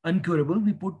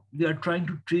uncurable, we are trying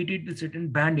to treat it with certain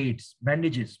band-aids,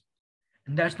 bandages,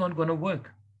 and that's not going to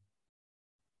work.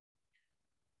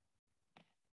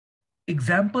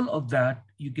 Example of that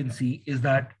you can see is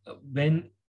that when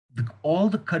all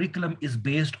the curriculum is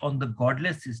based on the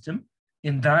godless system,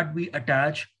 in that we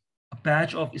attach a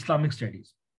patch of Islamic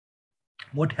studies.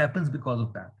 What happens because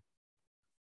of that?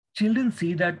 Children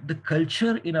see that the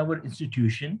culture in our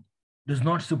institution does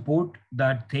not support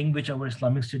that thing which our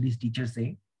Islamic studies teachers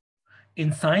say.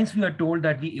 In science, we are told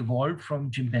that we evolved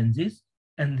from chimpanzees,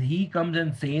 and he comes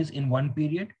and says in one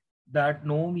period that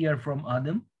no, we are from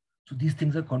Adam. So these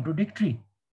things are contradictory.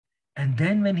 And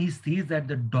then when he sees that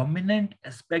the dominant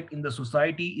aspect in the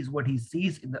society is what he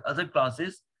sees in the other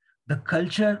classes, the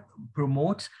culture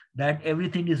promotes that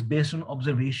everything is based on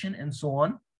observation and so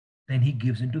on, then he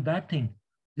gives into that thing.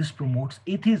 This promotes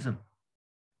atheism.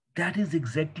 That is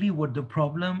exactly what the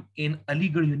problem in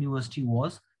Aligarh University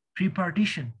was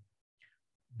pre-partition.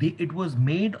 It was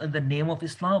made in the name of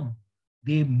Islam.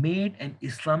 They made an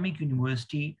Islamic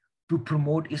university to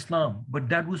promote Islam, but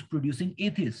that was producing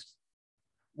atheists.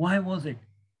 Why was it?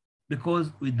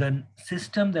 Because with the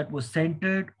system that was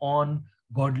centered on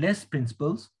godless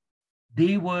principles,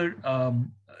 they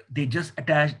just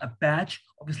attached a patch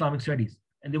of Islamic studies,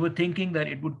 and they were thinking that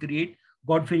it would create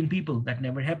God-fearing people. That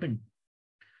never happened.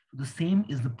 So the same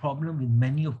is the problem with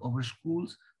many of our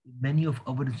schools, with many of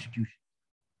our institutions.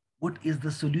 What is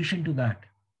the solution to that?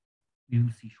 We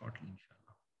will see shortly, inshallah.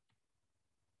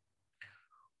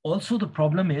 Also, the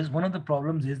problem is, one of the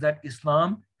problems is that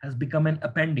Islam has become an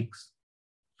appendix.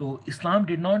 So Islam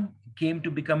did not came to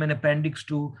become an appendix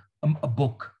to a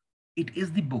book. It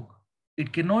is the book.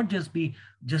 It cannot just be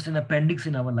just an appendix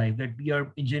in our life that we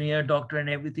are engineer, doctor, and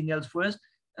everything else first.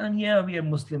 And yeah, we are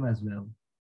Muslim as well.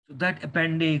 So that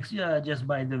appendix, yeah, just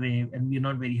by the way, and we're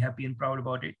not very happy and proud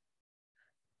about it.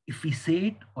 If we say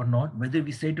it or not, whether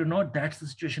we say it or not, that's the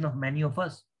situation of many of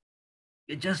us.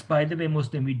 It's just by the way,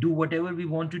 Muslim, we do whatever we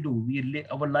want to do.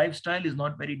 Our lifestyle is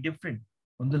not very different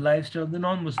from the lifestyle of the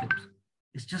non-Muslims.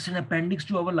 It's just an appendix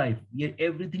to our life. We are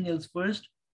everything else first,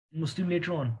 Muslim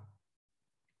later on.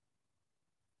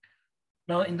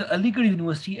 Now, in the Aligarh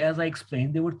University, as I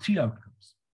explained, there were three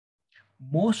outcomes.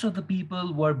 Most of the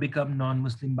people were become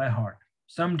non-Muslim by heart.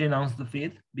 Some denounced the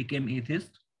faith, became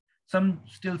atheist. Some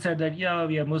still said that, yeah,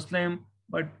 we are Muslim,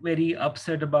 but very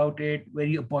upset about it,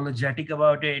 very apologetic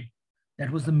about it.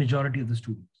 That was the majority of the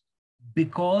students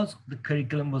because the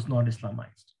curriculum was not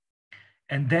Islamized.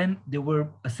 And then there were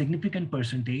a significant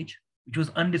percentage which was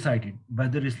undecided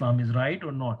whether Islam is right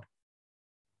or not,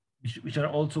 which are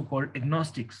also called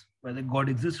agnostics. Whether God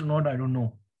exists or not, I don't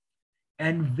know.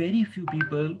 And very few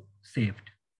people saved.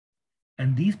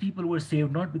 And these people were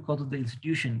saved not because of the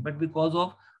institution, but because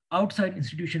of outside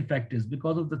institution factors,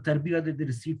 because of the tarbiyah that they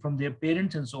received from their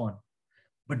parents and so on.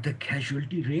 But the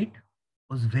casualty rate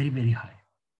was very, very high.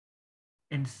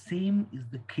 And same is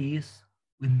the case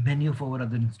with many of our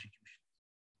other institutions.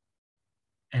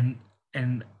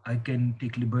 And I can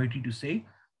take liberty to say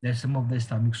that some of the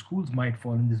Islamic schools might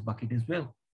fall in this bucket as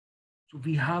well. So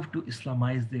we have to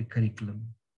Islamize their curriculum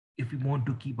if we want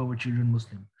to keep our children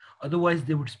Muslim. Otherwise,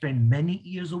 they would spend many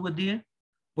years over there,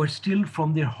 but still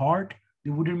from their heart,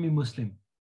 they wouldn't be Muslim.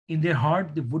 In their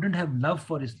heart, they wouldn't have love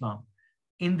for Islam.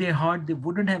 In their heart, they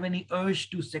wouldn't have any urge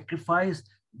to sacrifice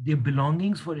their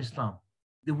belongings for Islam.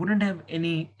 They wouldn't have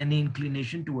any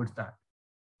inclination towards that.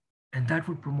 And that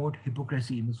would promote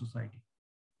hypocrisy in the society.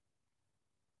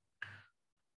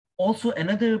 Also,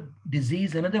 another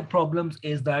disease, another problem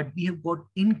is that we have got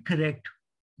incorrect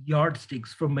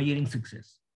yardsticks for measuring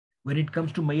success. When it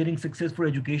comes to measuring success for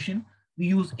education, we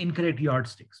use incorrect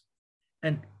yardsticks.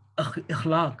 And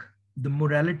akhlaq, the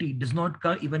morality, does not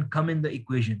even come in the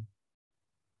equation.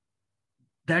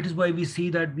 That is why we see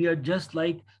that we are just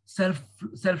like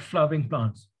self-flowering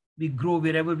plants. We grow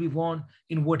wherever we want,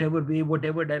 in whatever way,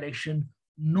 whatever direction,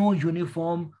 no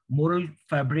uniform moral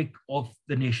fabric of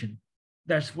the nation.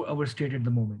 That's our state at the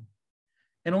moment.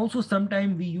 And also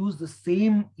sometimes we use the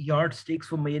same yardsticks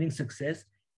for measuring success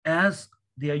as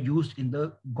they are used in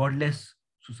the godless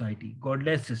society,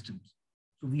 godless systems.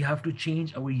 So we have to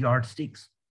change our yardsticks.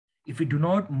 If we do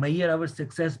not measure our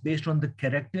success based on the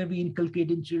character we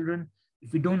inculcate in children,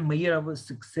 if we don't measure our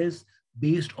success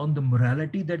based on the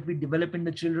morality that we develop in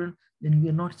the children, then we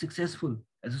are not successful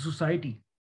as a society,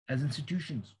 as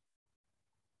institutions.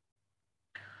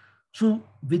 So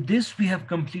with this, we have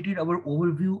completed our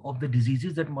overview of the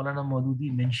diseases that Maulana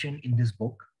Maududi mentioned in this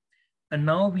book. And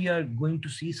now we are going to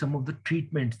see some of the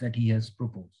treatments that he has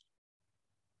proposed.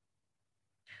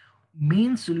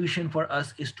 Main solution for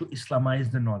us is to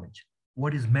Islamize the knowledge.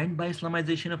 What is meant by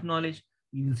Islamization of knowledge,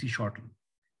 we will see shortly.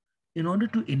 In order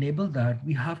to enable that,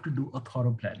 we have to do a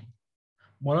thorough planning.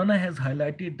 Maulana has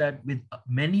highlighted that with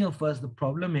many of us, the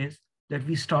problem is that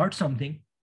we start something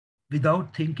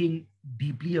without thinking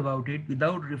deeply about it,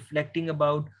 without reflecting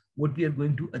about what we are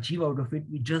going to achieve out of it.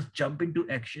 We just jump into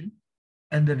action.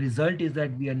 And the result is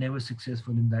that we are never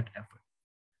successful in that effort.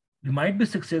 We might be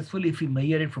successful if we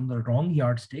measure it from the wrong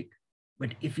yardstick,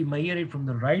 but if we measure it from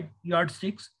the right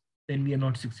yardsticks, then we are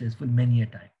not successful many a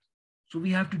time. So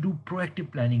we have to do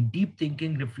proactive planning, deep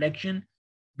thinking, reflection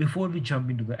before we jump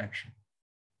into the action.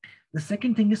 The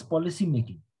second thing is policy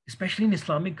making, especially in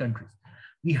Islamic countries.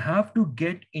 We have to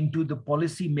get into the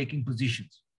policy making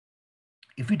positions.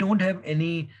 If we don't have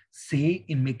any say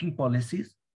in making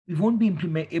policies, we won't be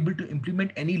able to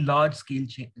implement any large scale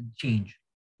change.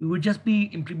 We would just be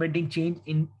implementing change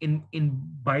in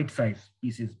bite size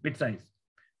pieces, bit size.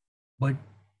 But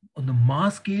on the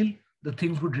mass scale, the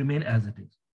things would remain as it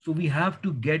is. So we have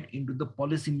to get into the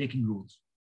policy making roles.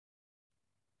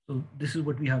 So this is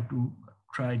what we have to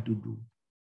try to do.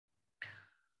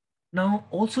 Now,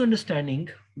 also understanding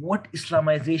what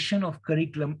Islamization of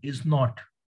curriculum is not.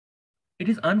 It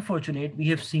is unfortunate, we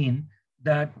have seen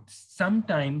that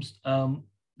sometimes the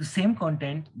same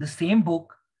content, the same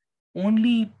book,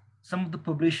 only some of the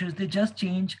publishers, they just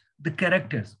change the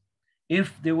characters.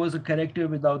 If there was a character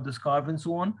without the scarf and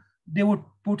so on, they would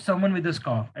put someone with a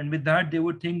scarf. And with that, they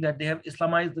would think that they have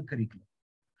Islamized the curriculum.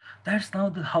 That's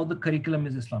now how the curriculum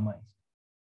is Islamized.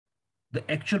 The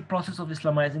actual process of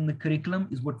Islamizing the curriculum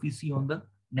is what we see on the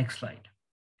next slide.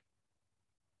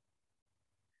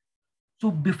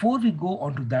 So before we go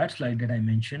on to that slide that I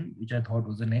mentioned, which I thought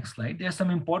was the next slide, there are some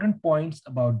important points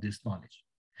about this knowledge.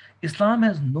 Islam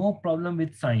has no problem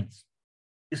with science.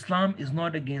 Islam is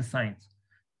not against science.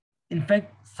 In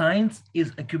fact, science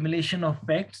is accumulation of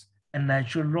facts and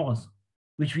natural laws,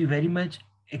 which we very much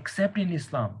accept in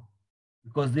Islam,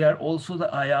 because they are also the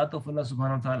ayat of Allah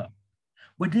subhanahu wa ta'ala.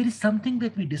 But there is something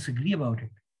that we disagree about it.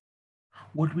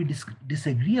 What we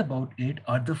disagree about it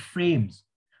are the frames.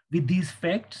 With these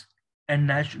facts and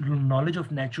natural knowledge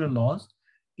of natural laws,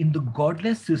 in the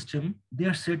godless system, there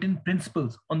are certain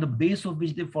principles on the base of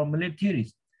which they formulate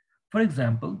theories. For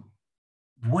example,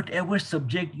 whatever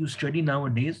subject you study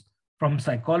nowadays, from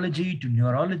psychology to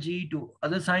neurology to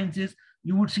other sciences,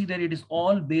 you would see that it is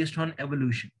all based on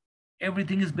evolution.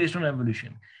 Everything is based on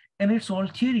evolution, and it's all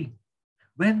theory.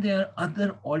 When there are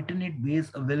other alternate ways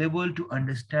available to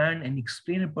understand and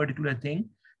explain a particular thing,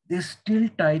 they still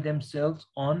tie themselves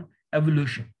on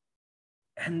evolution.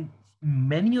 And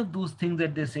many of those things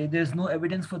that they say, there's no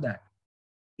evidence for that.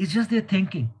 It's just their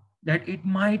thinking that it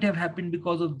might have happened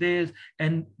because of this,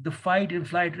 and the fight and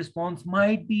flight response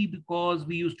might be because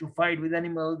we used to fight with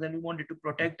animals and we wanted to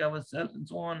protect ourselves and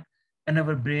so on, and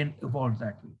our brain evolved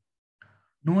that way.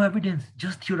 No evidence,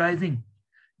 just theorizing,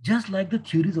 just like the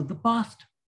theories of the past,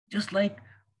 just like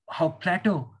how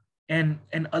Plato and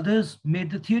others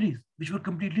made the theories, which were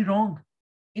completely wrong,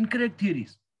 incorrect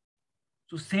theories.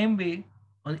 So same way,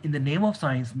 in the name of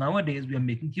science, nowadays we are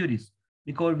making theories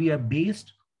because we are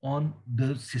based on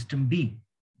the system B,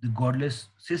 the godless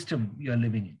system we are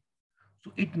living in.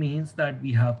 So it means that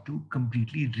we have to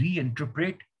completely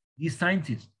reinterpret these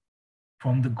sciences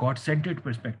from the God-centered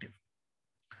perspective.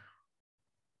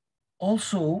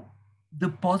 Also, the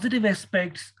positive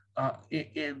aspects,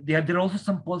 there are also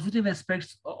some positive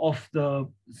aspects of the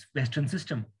Western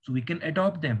system. So we can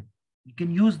adopt them, we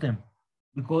can use them,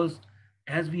 because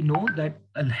as we know that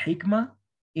al-hikmah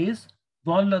is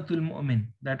Dhallatul Mu'min,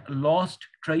 that a lost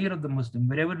treasure of the Muslim.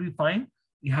 Wherever we find,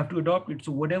 we have to adopt it.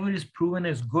 So whatever is proven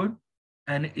as good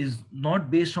and is not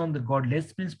based on the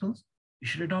godless principles, we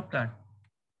should adopt that.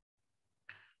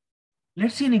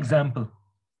 Let's see an example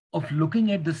of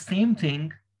looking at the same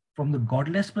thing from the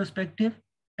godless perspective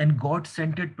and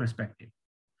God-centered perspective.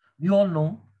 We all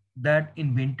know that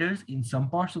in winters, in some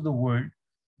parts of the world,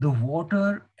 the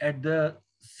water at the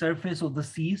surface of the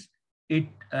seas,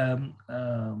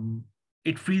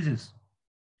 it freezes.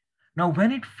 Now,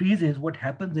 when it freezes, what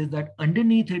happens is that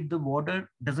underneath it, the water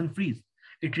doesn't freeze.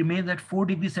 It remains at 4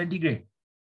 degrees centigrade.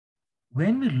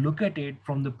 When we look at it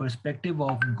from the perspective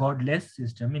of godless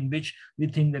system, in which we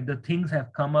think that the things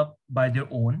have come up by their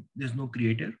own, there's no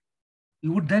creator, we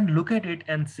would then look at it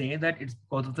and say that it's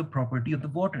because of the property of the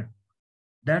water.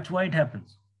 That's why it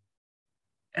happens.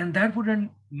 And that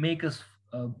wouldn't make us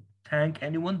thank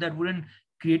anyone, that wouldn't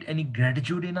create any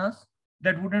gratitude in us,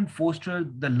 that wouldn't foster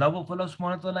the love of Allah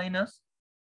subhanahu wa ta'ala in us.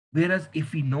 Whereas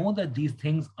if we know that these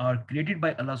things are created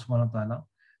by Allah subhanahu wa ta'ala,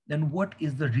 then what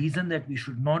is the reason that we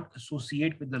should not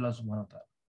associate with Allah subhanahu wa ta'ala?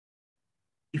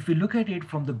 If we look at it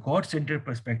from the God-centered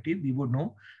perspective, we would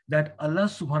know that Allah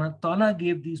subhanahu wa ta'ala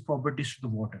gave these properties to the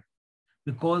water,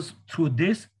 because through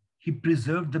this, he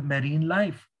preserved the marine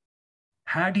life.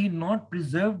 Had he not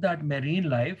preserved that marine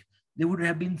life, there would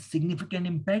have been significant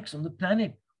impacts on the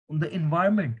planet, on the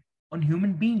environment, on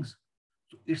human beings.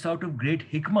 So it's out of great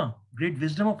hikmah, great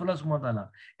wisdom of Allah subhanahu wa ta'ala,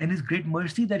 and his great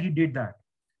mercy that he did that.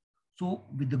 So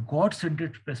with the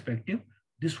God-centered perspective,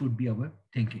 this would be our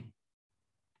thinking.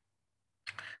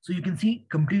 So you can see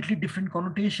completely different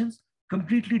connotations,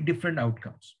 completely different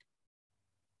outcomes.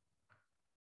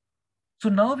 So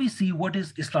now we see what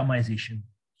is Islamization.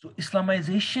 So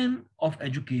Islamization of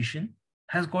education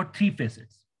has got three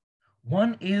facets.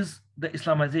 One is the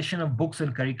Islamization of books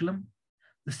and curriculum.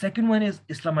 The second one is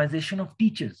Islamization of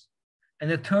teachers. And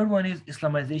the third one is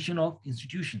Islamization of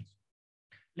institutions.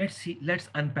 Let's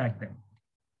unpack them.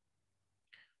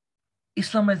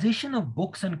 Islamization of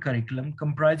books and curriculum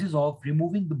comprises of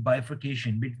removing the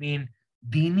bifurcation between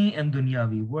dini and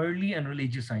dunyavi, worldly and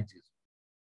religious sciences.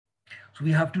 So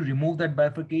we have to remove that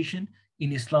bifurcation.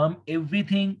 In Islam,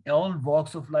 everything, all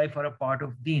walks of life are a part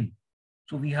of deen.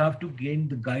 So we have to gain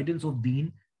the guidance of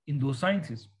deen in those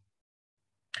sciences.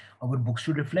 Our books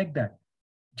should reflect that.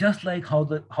 Just like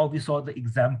how we saw the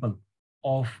example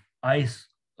of ice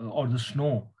or the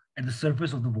snow at the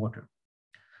surface of the water.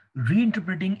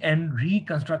 Reinterpreting and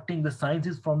reconstructing the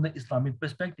sciences from the Islamic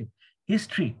perspective.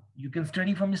 History, you can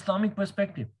study from Islamic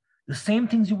perspective. The same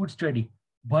things you would study,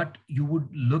 but you would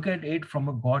look at it from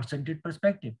a God-centered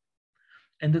perspective.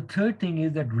 And the third thing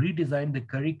is that redesign the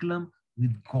curriculum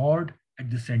with God at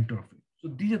the center of it. So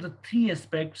these are the three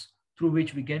aspects through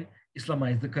which we can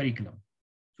Islamize the curriculum.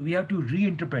 So we have to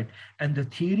reinterpret, and the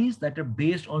theories that are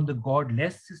based on the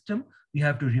godless system, we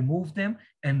have to remove them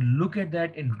and look at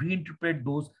that and reinterpret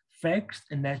those facts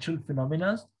and natural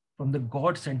phenomena from the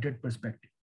God-centered perspective.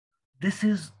 This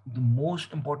is the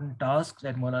most important task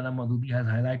that Maulana Maududi has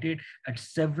highlighted at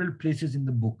several places in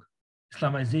the book.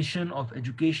 Islamization of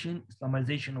education,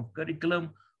 Islamization of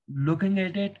curriculum, looking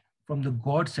at it from the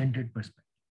God-centered perspective.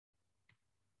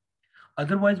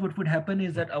 Otherwise, what would happen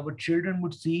is that our children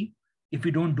would see, if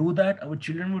we don't do that, our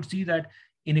children would see that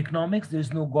in economics,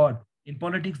 there's no God. In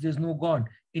politics, there's no God.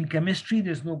 In chemistry,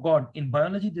 there's no God. In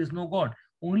biology, there's no God.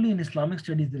 Only in Islamic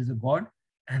studies, there is a God,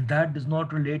 and that does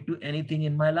not relate to anything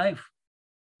in my life.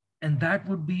 And that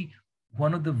would be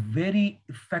one of the very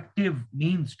effective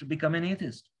means to become an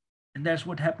atheist. And that's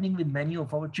what's happening with many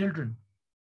of our children.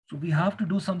 So we have to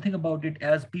do something about it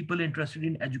as people interested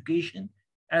in education,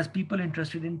 as people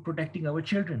interested in protecting our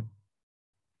children.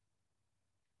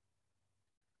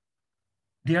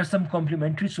 There are some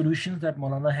complementary solutions that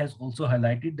Maulana has also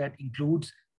highlighted that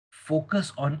includes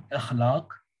focus on akhlaq,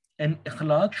 and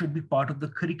akhlaq should be part of the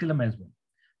curriculum as well.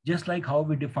 Just like how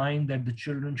we define that the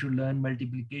children should learn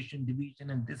multiplication, division,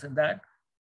 and this and that.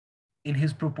 In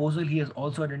his proposal, he has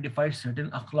also identified certain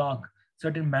akhlaq,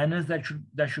 certain manners that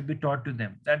should be taught to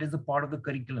them. That is a part of the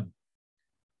curriculum.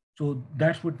 So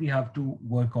that's what we have to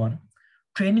work on.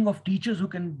 Training of teachers who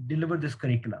can deliver this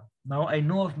curriculum. Now, I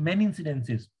know of many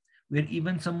incidences where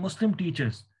even some Muslim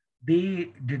teachers,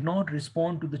 they did not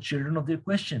respond to the children of their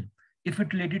question if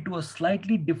it related to a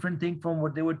slightly different thing from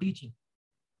what they were teaching.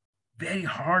 Very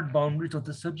hard boundaries of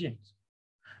the subjects.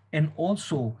 And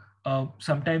also,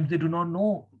 sometimes they do not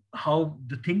know how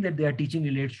the thing that they are teaching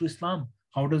relates to Islam.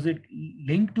 How does it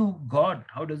link to God?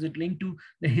 How does it link to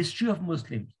the history of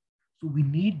Muslims? So we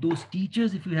need those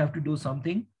teachers, if you have to do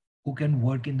something, who can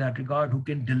work in that regard, who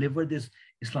can deliver this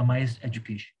Islamized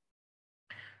education.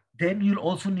 Then you'll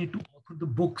also need to author the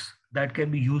books that can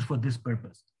be used for this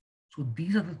purpose. So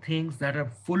these are the things that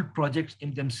are full projects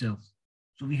in themselves.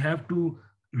 So we have to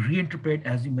reinterpret,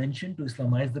 as you mentioned, to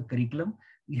Islamize the curriculum.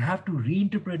 We have to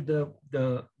reinterpret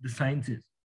the sciences.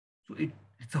 So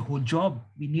it's a whole job.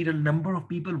 We need a number of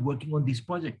people working on these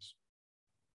projects.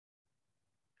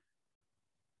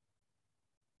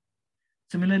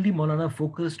 Similarly, Maulana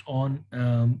focused on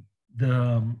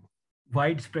the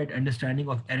widespread understanding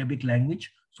of Arabic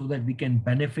language so that we can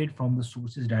benefit from the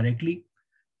sources directly.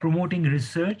 Promoting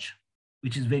research,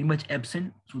 which is very much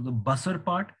absent. So the Basar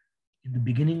part, in the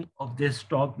beginning of this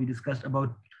talk, we discussed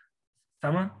about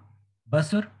Sama,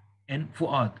 Basar, and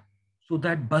Fuad. So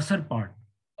that Basar part,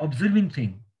 observing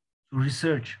thing, so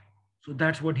research. So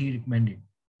that's what he recommended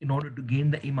in order to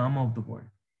gain the imam of the world.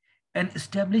 An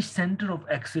established center of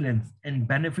excellence and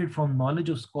benefit from knowledge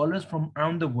of scholars from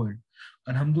around the world.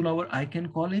 Alhamdulillah, what I can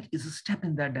call it is a step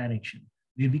in that direction,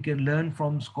 where we can learn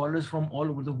from scholars from all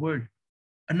over the world.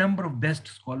 a number of best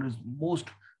scholars, most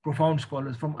profound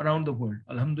scholars from around the world.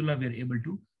 Alhamdulillah, we are able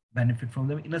to benefit from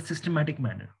them in a systematic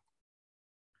manner.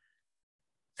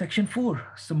 Section 4,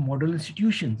 some model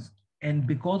institutions. And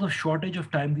because of shortage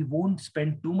of time, we won't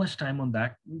spend too much time on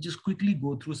that. We'll just quickly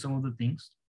go through some of the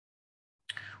things.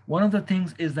 One of the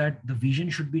things is that the vision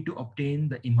should be to obtain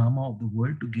the imama of the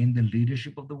world, to gain the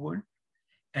leadership of the world.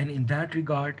 And in that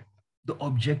regard, the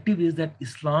objective is that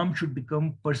Islam should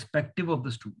become perspective of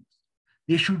the students.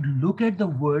 They should look at the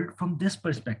world from this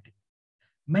perspective.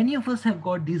 Many of us have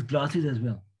got these glasses as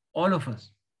well. All of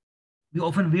us. We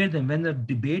often wear them. When the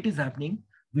debate is happening,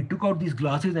 we took out these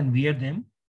glasses and wear them,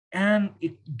 and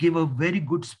it gave a very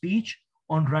good speech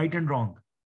on right and wrong.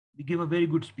 We give a very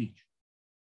good speech.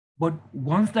 But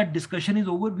once that discussion is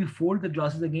over, we fold the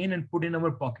glasses again and put in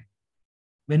our pocket.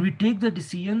 When we take the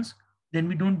decisions, then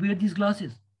we don't wear these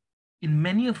glasses. In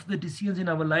many of the decisions in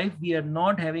our life, we are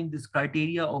not having this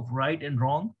criteria of right and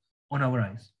wrong on our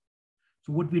eyes.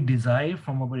 So what we desire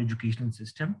from our educational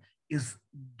system is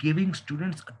giving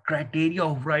students a criteria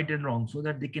of right and wrong so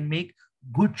that they can make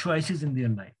good choices in their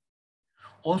life.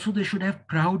 Also, they should have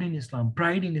pride in Islam.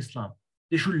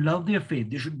 They should love their faith.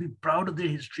 They should be proud of their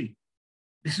history.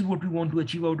 This is what we want to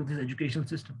achieve out of this educational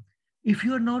system. If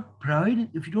you are not proud,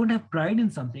 if you don't have pride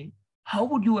in something, how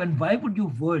would you and why would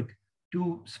you work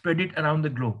to spread it around the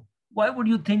globe? Why would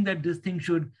you think that this thing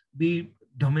should be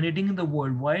dominating in the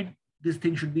world? Why this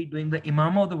thing should be doing the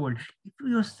imama of the world? If you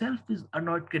yourself are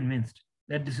not convinced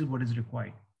that this is what is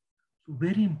required. So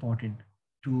very important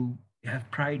to have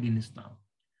pride in Islam.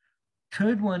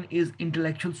 Third one is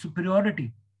intellectual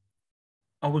superiority.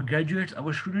 Our graduates,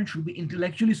 our students should be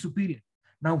intellectually superior.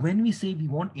 Now, when we say we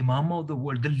want imama of the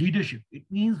world, the leadership, it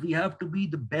means we have to be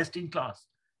the best in class.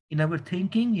 In our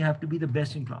thinking, we have to be the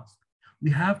best in class.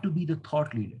 We have to be the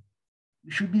thought leader.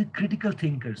 We should be critical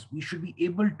thinkers. We should be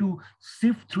able to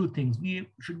sift through things. We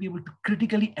should be able to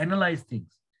critically analyze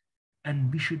things.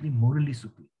 And we should be morally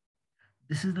superior.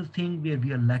 This is the thing where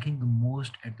we are lacking the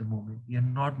most at the moment. We are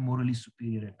not morally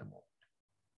superior at the moment.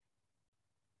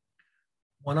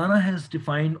 Maulana has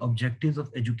defined objectives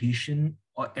of education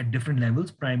at different levels,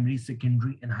 primary,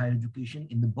 secondary, and higher education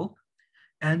in the book.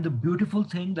 And the beautiful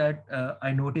thing that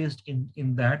I noticed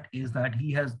in that is that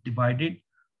he has divided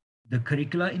the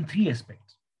curricula in three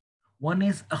aspects. One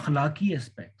is akhlaqi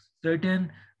aspects,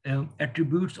 certain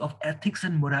attributes of ethics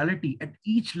and morality at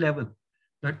each level,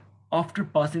 that after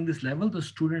passing this level, the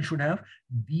student should have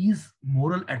these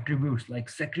moral attributes like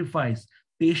sacrifice,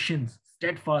 patience,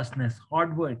 steadfastness,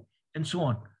 hard work, and so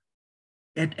on.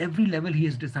 At every level, he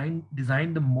has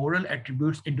designed the moral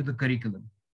attributes into the curriculum.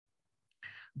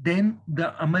 Then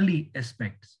the amali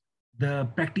aspects, the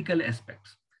practical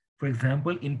aspects. For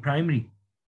example, in primary,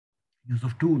 use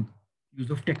of tool, use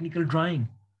of technical drawing,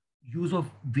 use of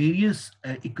various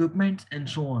equipments, and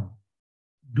so on.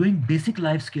 Doing basic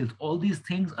life skills, all these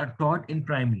things are taught in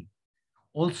primary.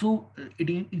 Also, it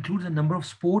includes a number of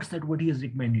sports that what he has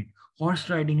recommended, horse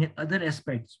riding and other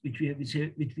aspects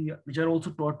which are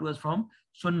also taught to us from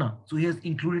Sunnah. So he has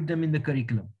included them in the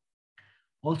curriculum.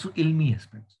 Also, ilmi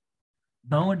aspects.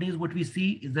 Nowadays, what we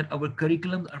see is that our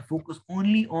curriculums are focused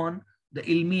only on the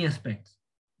ilmi aspects,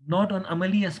 not on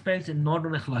amali aspects and not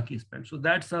on akhlaqi aspects. So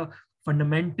that's a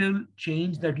fundamental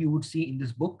change that you would see in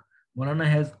this book. Maulana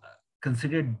has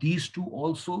considered these two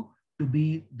also to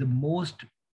be the most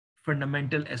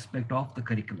fundamental aspect of the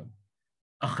curriculum: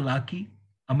 akhlaqi,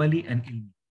 amali, and ilmi.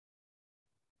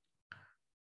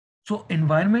 So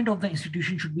environment of the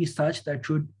institution should be such that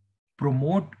should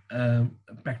promote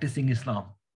practicing Islam.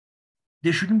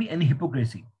 There shouldn't be any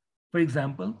hypocrisy. For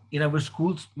example, in our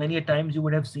schools, many a times you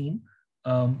would have seen,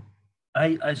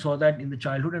 I saw that in the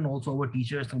childhood, and also our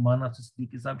teacher, Salman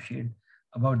Siddiqui Sahab, shared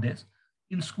about this.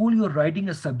 In school, you're writing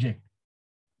a subject,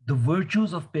 the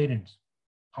virtues of parents,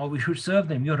 how we should serve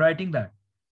them. You're writing that.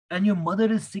 And your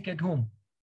mother is sick at home.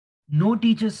 No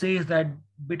teacher says that,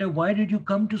 beta, why did you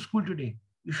come to school today?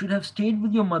 You should have stayed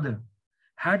with your mother.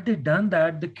 Had they done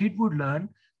that, the kid would learn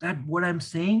that what I'm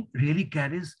saying really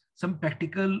carries some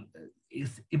practical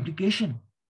implication.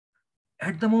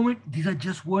 At the moment, these are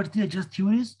just words, they are just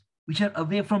theories which are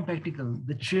away from practical.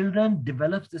 The children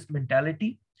develops this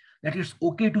mentality that it's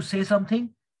okay to say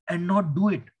something and not do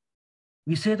it.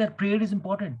 We say that prayer is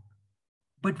important,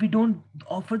 but we don't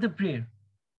offer the prayer.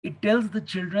 It tells the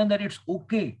children that it's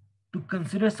okay to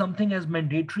consider something as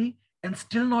mandatory and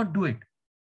still not do it.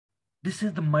 This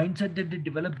is the mindset that they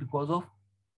develop because of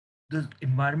the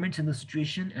environments and the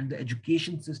situation and the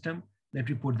education system that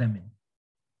we put them in.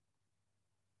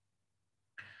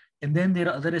 And then there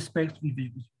are other aspects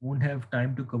we won't have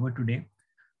time to cover today.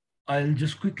 I'll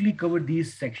just quickly cover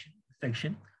these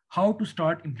section. how to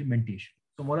start implementation.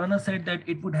 So Maulana said that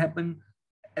it would happen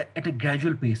at a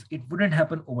gradual pace. It wouldn't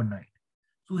happen overnight.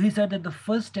 So he said that the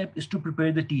first step is to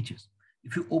prepare the teachers.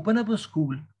 If you open up a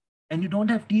school and you don't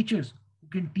have teachers who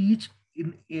can teach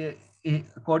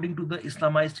according to the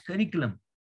Islamized curriculum,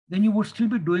 then you would still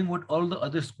be doing what all the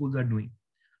other schools are doing.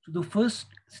 So the first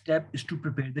step is to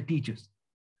prepare the teachers.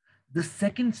 The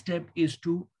second step is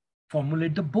to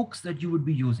formulate the books that you would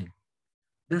be using.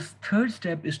 The third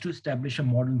step is to establish a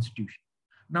model institution.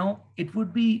 Now, it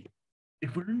wouldn't be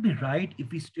right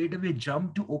if we straight away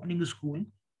jump to opening a school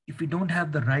if we don't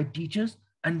have the right teachers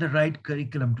and the right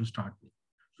curriculum to start with.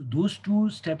 So those two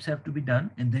steps have to be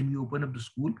done, and then we open up the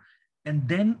school, and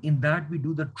then in that we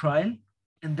do the trial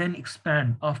and then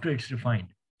expand after it's refined.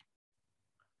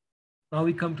 Now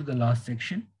we come to the last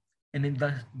section, and in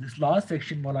this last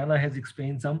section, Maulana has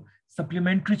explained some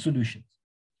supplementary solutions,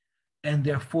 and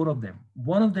there are four of them.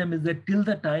 One of them is that till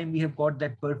the time we have got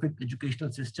that perfect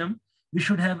educational system, we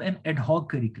should have an ad hoc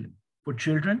curriculum for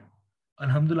children.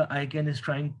 Alhamdulillah, ICANN is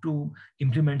trying to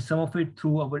implement some of it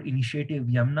through our initiative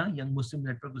YAMNA, Young Muslim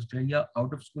Network Australia,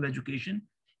 out of school education.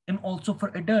 And also for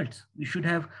adults, we should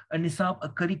have a nisab, a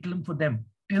curriculum for them.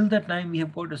 Till that time, we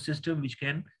have got a system which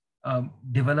can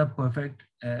develop perfect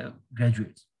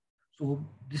graduates. So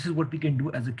this is what we can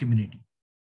do as a community.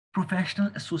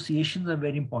 Professional associations are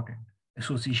very important.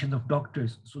 Association of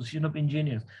doctors, association of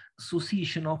engineers,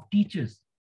 association of teachers.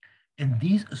 And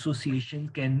these associations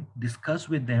can discuss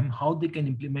with them how they can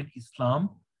implement Islam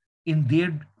in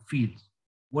their fields.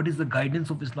 What is the guidance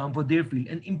of Islam for their field,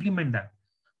 and implement that.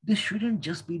 This shouldn't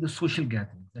just be the social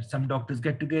gathering that some doctors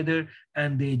get together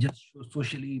and they just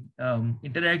socially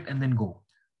interact and then go.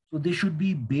 So they should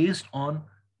be based on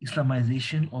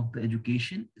Islamization of the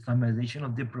education, Islamization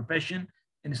of their profession,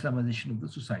 and Islamization of the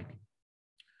society.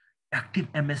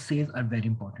 Active MSAs are very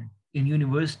important. In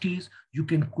universities, you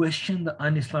can question the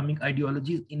un-Islamic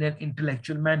ideologies in an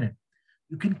intellectual manner.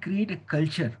 You can create a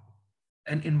culture,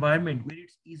 an environment where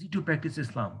it's easy to practice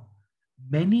Islam.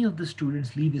 Many of the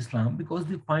students leave Islam because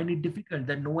they find it difficult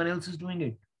that no one else is doing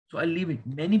it. So I'll leave it.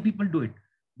 Many people do it.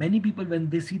 Many people, when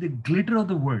they see the glitter of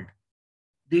the world,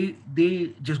 they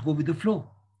just go with the flow.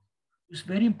 It's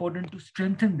very important to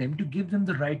strengthen them, to give them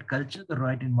the right culture, the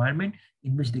right environment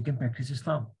in which they can practice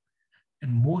Islam.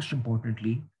 And most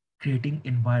importantly, creating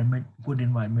good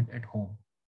environment at home.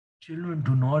 Children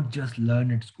do not just learn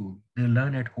at school, they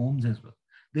learn at homes as well.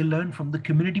 They learn from the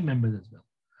community members as well.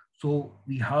 So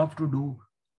we have to do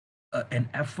an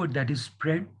effort that is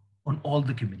spread on all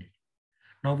the community.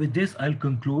 Now with this, I'll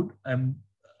conclude. I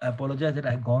apologize that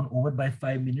I've gone over by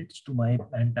 5 minutes to my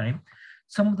planned time.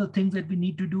 Some of the things that we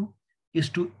need to do is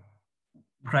to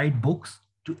write books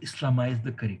to Islamize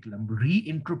the curriculum,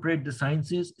 reinterpret the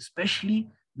sciences, especially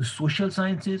the social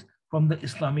sciences, from the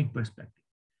Islamic perspective.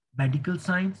 Medical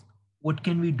science, what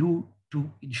can we do to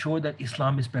ensure that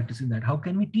Islam is practicing that? How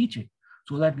can we teach it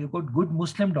so that we've got good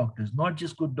Muslim doctors, not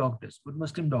just good doctors, good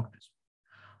Muslim doctors?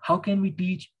 How can we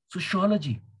teach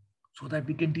sociology so that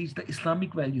we can teach the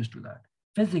Islamic values to that?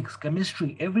 Physics,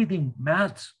 chemistry, everything,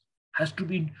 maths has to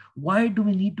be. Why do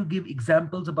we need to give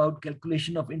examples about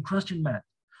calculation of interest in math?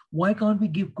 Why can't we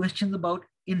give questions about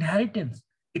inheritance?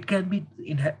 It can be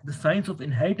the science of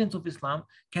inheritance of Islam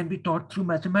can be taught through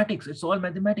mathematics. It's all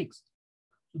mathematics.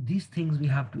 So these things we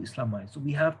have to Islamize. So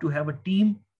we have to have a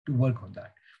team to work on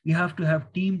that. We have to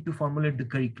have team to formulate the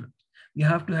curriculum. We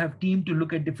have to have team to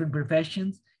look at different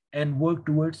professions and work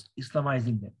towards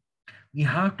Islamizing them. We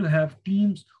have to have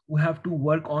teams who have to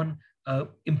work on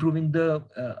improving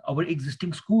our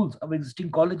existing schools, our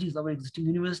existing colleges, our existing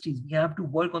universities. We have to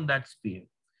work on that sphere.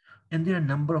 And there are a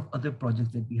number of other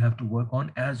projects that we have to work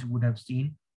on, as you would have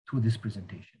seen through this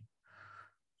presentation.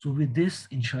 So with this,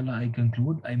 inshallah, I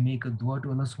conclude. I make a dua to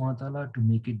Allah subhanahu wa ta'ala to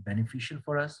make it beneficial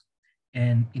for us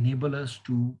and enable us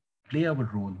to play our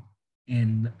role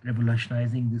in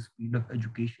revolutionizing this field of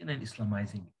education and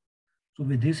Islamizing it. So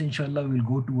with this, inshallah, we'll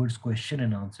go towards question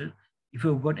and answer. If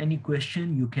you've got any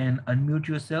question, you can unmute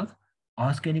yourself,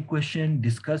 ask any question,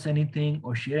 discuss anything,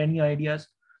 or share any ideas.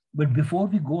 But before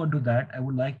we go on to that, I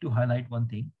would like to highlight one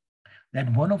thing,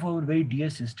 that one of our very dear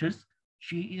sisters,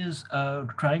 she is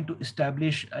trying to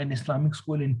establish an Islamic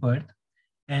school in Perth,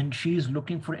 and she is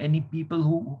looking for any people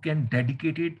who can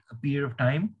dedicate it a period of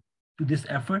time to this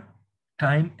effort,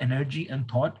 time, energy, and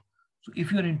thought. So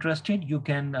if you're interested, you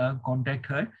can contact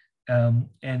her,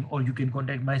 or you can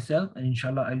contact myself, and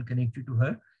inshallah, I'll connect you to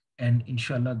her, and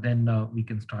inshallah, then we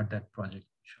can start that project.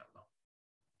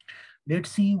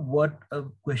 Let's see what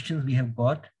questions we have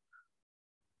got.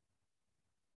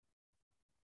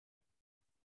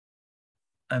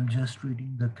 I'm just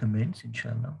reading the comments,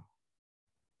 inshallah.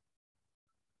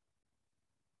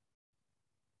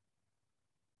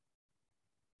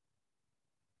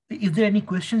 if there are any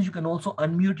questions, you can also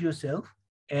unmute yourself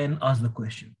and ask the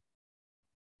question.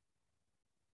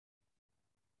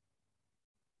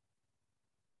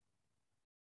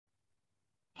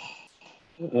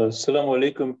 Assalamu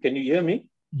alaikum. Can you hear me?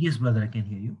 Yes, brother, I can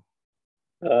hear you.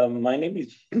 My name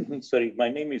is, sorry, my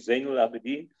name is Zainul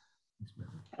Abidin. Yes,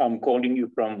 brother. I'm calling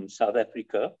you from South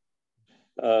Africa.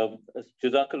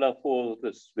 Jazakallah for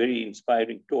this very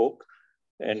inspiring talk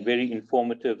and very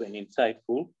informative and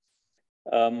insightful.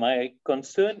 My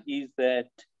concern is that,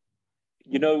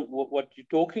 you know, what you're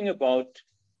talking about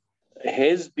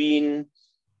has been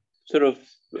sort of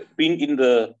been in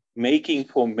the making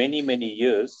for many, many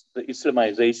years, the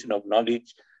Islamization of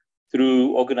knowledge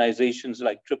through organizations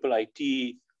like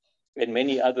IIIT and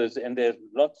many others. And there are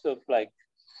lots of like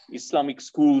Islamic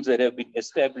schools that have been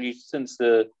established since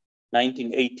the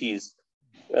 1980s.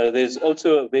 There's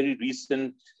also a very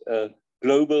recent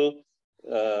global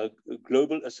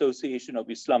association of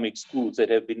Islamic schools that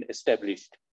have been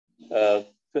established,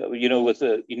 you know, with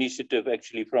an initiative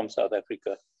actually from South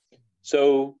Africa.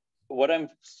 So what I'm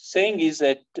saying is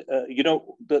that, you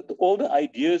know, all the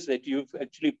ideas that you've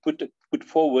actually put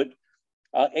forward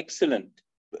are excellent.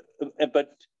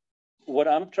 But what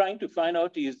I'm trying to find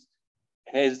out is,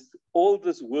 has all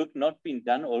this work not been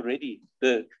done already?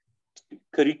 The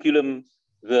curriculum,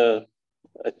 the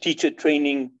teacher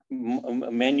training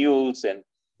manuals and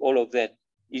all of that.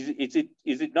 Is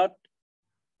it not,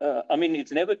 I mean,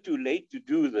 it's never too late to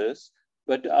do this,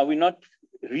 but are we not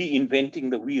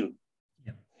reinventing the wheel?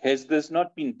 Yeah. Has this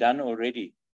not been done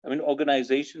already? I mean,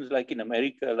 organizations like in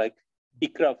America, like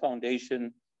ICRA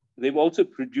Foundation, they've also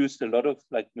produced a lot of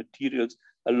like materials.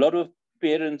 A lot of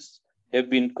parents have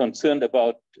been concerned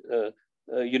about,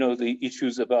 you know, the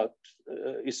issues about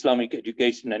Islamic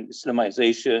education and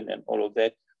Islamization and all of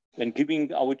that, and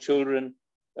giving our children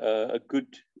a good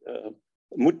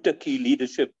muttaqi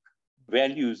leadership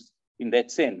values in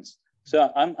that sense.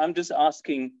 So I'm just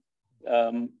asking,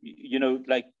 you know,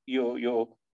 like your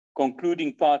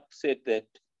concluding part said that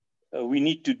we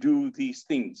need to do these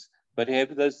things, but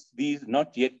have these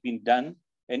not yet been done?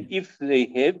 And if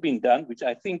they have been done, which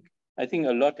I think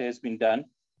a lot has been done,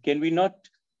 can we not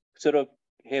sort of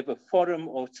have a forum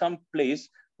or some place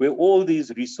where all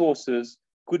these resources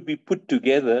could be put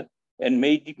together and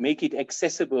make it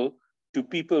accessible to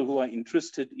people who are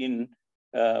interested in,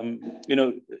 you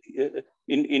know,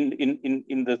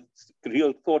 in the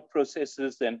real thought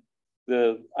processes and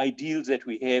the ideals that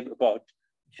we have about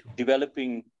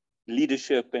developing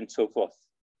leadership and so forth?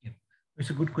 Yeah.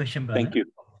 It's a good question, brother. Thank you.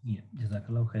 Yeah,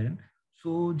 Jazakallah khairan.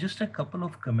 So just a couple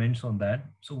of comments on that.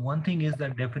 So one thing is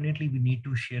that definitely we need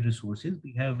to share resources.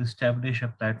 We have established a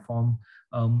platform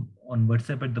on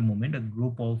WhatsApp at the moment, a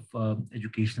group of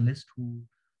educationalists who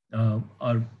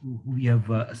we have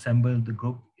assembled the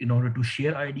group in order to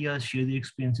share ideas, share the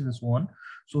experiences and so on.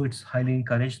 So it's highly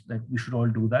encouraged that we should all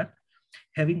do that.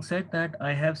 Having said that,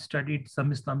 I have studied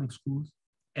some Islamic schools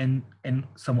and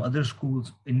some other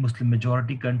schools in Muslim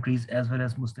majority countries as well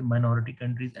as Muslim minority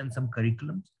countries and some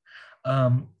curriculums.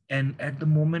 And at the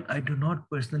moment, I do not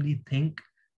personally think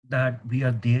that we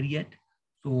are there yet.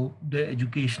 So the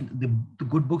education, the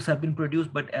good books have been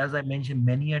produced, but as I mentioned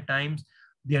many a times,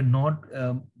 they are not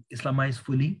Islamized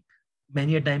fully.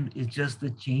 Many a times it's just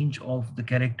the change of the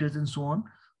characters and so on,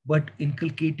 but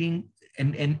inculcating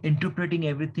and interpreting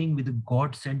everything with a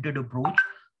God-centered approach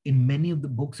in many of the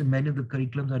books and many of the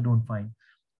curriculums I don't find.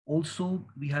 Also,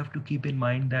 we have to keep in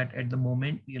mind that at the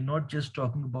moment, we are not just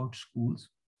talking about schools,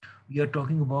 we are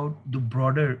talking about the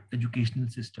broader educational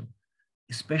system,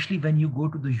 especially when you go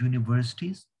to the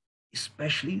universities,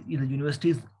 especially in the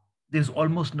universities, there's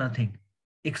almost nothing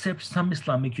except some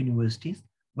Islamic universities.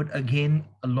 But again,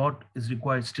 a lot is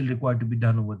still required to be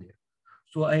done over there.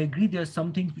 So I agree there are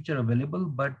some things which are available,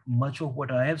 but much of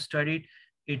what I have studied,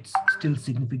 it's still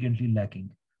significantly lacking.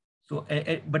 So,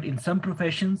 but in some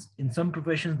professions,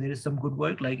 there is some good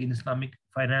work, like in Islamic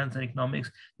finance and economics,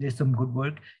 there's some good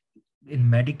work. In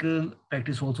medical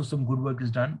practice, also some good work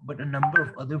is done, but a number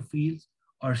of other fields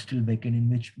are still vacant in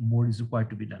which more is required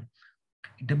to be done.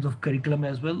 In terms of curriculum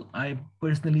as well, I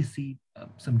personally see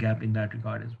some gap in that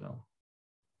regard as well.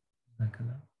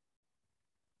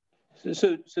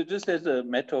 So just as a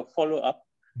matter of follow-up,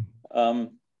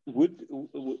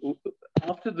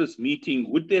 after this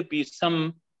meeting, would there be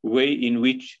some way in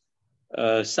which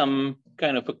some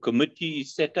kind of a committee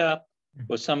is set up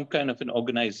or some kind of an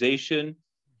organization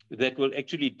that will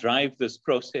actually drive this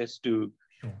process to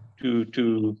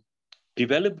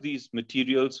develop these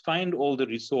materials, find all the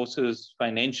resources,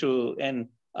 financial and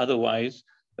otherwise,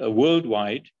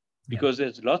 worldwide, because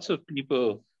there's lots of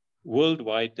people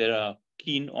worldwide that are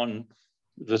keen on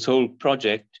this whole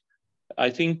project, I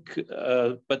think,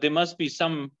 but there must be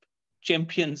some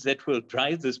champions that will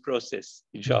drive this process,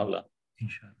 inshallah.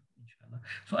 Inshallah.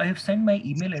 So I have sent my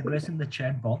email address in the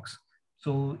chat box.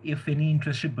 So if any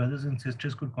interested brothers and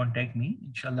sisters could contact me,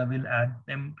 inshallah, we'll add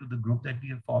them to the group that we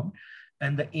have formed.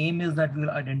 And the aim is that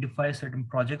we'll identify certain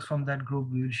projects from that group.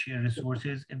 We will share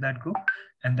resources in that group.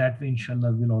 And that way,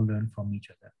 inshallah, we'll all learn from each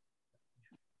other.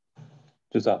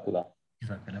 Jazakallah.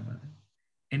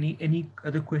 Any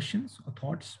other questions or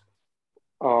thoughts?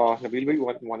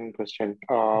 Nabeel, one question.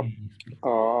 Yeah,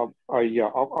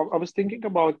 I was thinking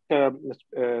about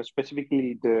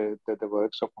specifically the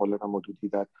works of Maulana Maududi,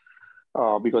 that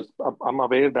because I'm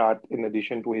aware that in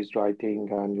addition to his writing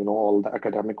and all the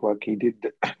academic work he did,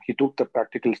 he took the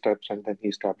practical steps and then he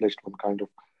established one kind of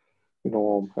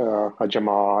a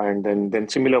Jama'ah, and then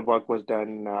similar work was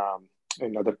done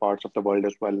in other parts of the world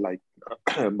as well, like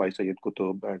by Sayyid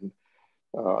Qutb and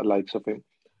likes of him.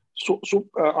 So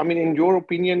I mean, in your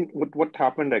opinion, what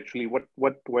happened actually? What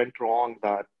went wrong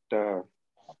that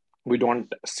we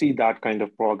don't see that kind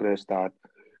of progress, that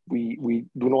we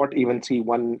do not even see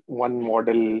one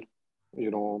model,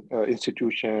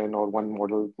 institution or one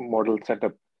model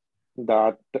setup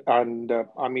that, and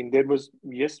I mean, there was,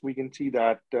 yes, we can see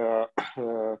that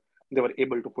they were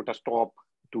able to put a stop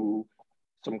to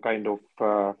some kind of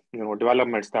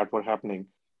developments that were happening,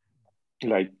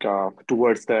 like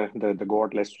towards the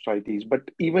godless societies. But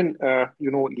even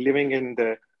living in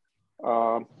the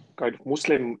kind of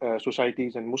Muslim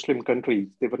societies and Muslim countries,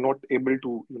 they were not able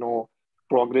to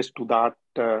progress to that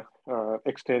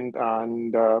extent.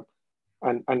 And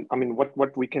I mean,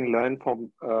 what we can learn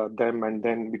from them, and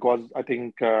then, because I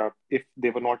think if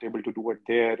they were not able to do it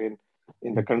there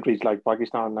in the countries like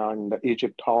Pakistan and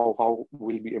Egypt, how will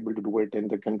we be able to do it in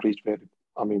the countries where,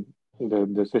 I mean,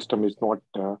 the system is not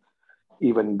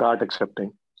even that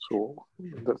accepting? So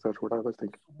that's what I was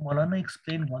thinking. Maulana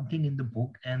explained one thing in the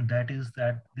book, and that is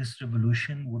that this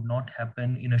revolution would not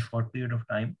happen in a short period of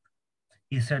time.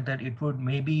 He said that it would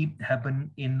maybe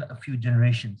happen in a few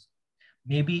generations.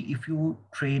 Maybe if you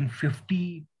train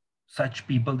 50 such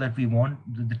people that we want,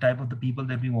 the type of the people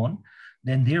that we want,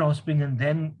 then their offspring, and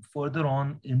then further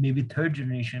on in maybe third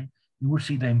generation, you would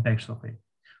see the impacts of it.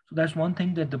 So that's one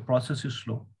thing, that the process is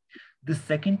slow. The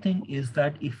second thing is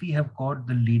that if we have got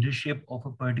the leadership of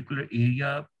a particular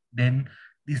area, then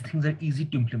these things are easy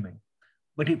to implement.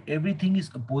 But if everything is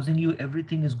opposing you,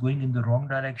 everything is going in the wrong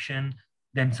direction,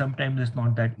 then sometimes it's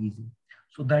not that easy.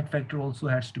 So that factor also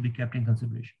has to be kept in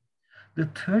consideration. The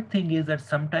third thing is that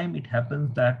sometimes it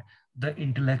happens that the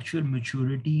intellectual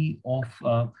maturity of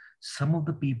some of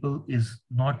the people is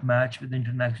not matched with the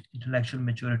intellectual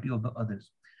maturity of the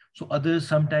others. So others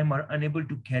sometimes are unable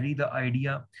to carry the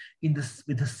idea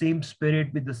with the same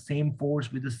spirit, with the same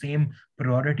force, with the same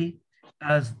priority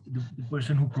as the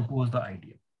person who proposed the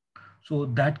idea. So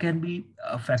that can be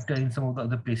a factor in some of the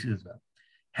other places as well.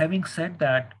 Having said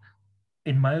that,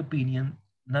 in my opinion,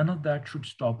 none of that should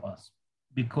stop us,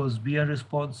 because we are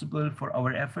responsible for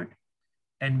our effort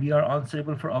and we are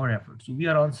answerable for our efforts. So we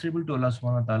are answerable to Allah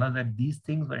subhanahu wa ta'ala that these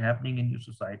things were happening in your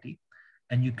society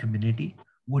and your community.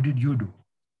 What did you do?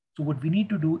 So what we need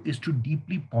to do is to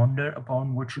deeply ponder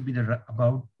upon what should be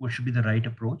the right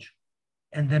approach,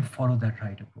 and then follow that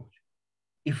right approach.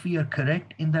 If we are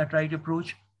correct in that right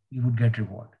approach, we would get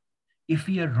reward. If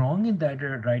we are wrong in that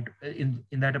in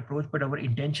that approach, but our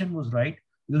intention was right,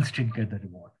 we'll still get the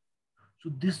reward. So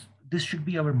this should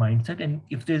be our mindset. And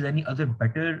if there's any other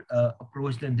better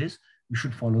approach than this, we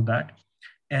should follow that.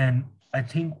 And I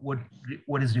think what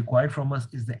is required from us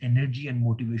is the energy and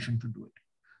motivation to do it.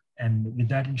 And with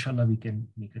that, inshallah, we can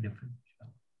make a difference.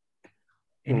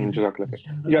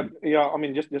 Yeah. I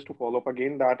mean, just to follow up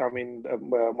again, that I mean,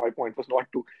 my point was not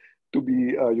to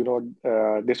be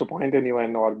disappoint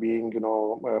anyone or being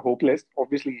hopeless.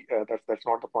 Obviously, that's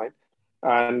not the point.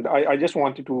 And I just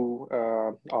wanted to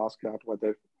ask that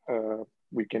whether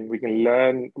we can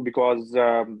learn, because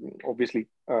obviously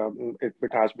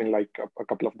it has been like a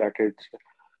couple of decades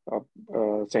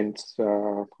since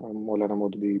Maulana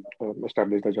Maududi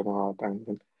established the Jamaat,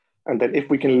 and then if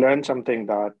we can learn something,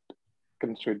 that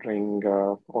considering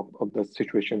of the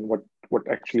situation, what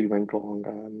actually went wrong,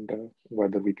 and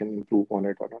whether we can improve on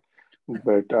it or not.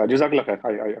 But Jazakallah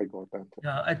khair, I got that.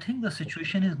 Yeah, I think the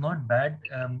situation is not bad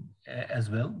as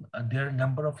well. There are a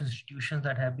number of institutions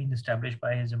that have been established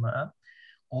by his Jama'ah.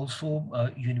 Also,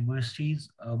 universities,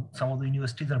 some of the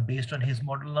universities are based on his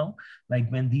model now. Like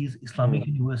when these Islamic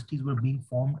universities were being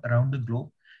formed around the globe,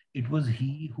 it was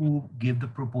he who gave the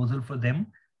proposal for them.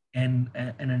 And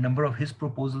a number of his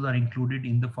proposals are included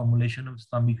in the formulation of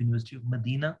Islamic University of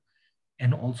Medina.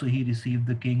 and also he received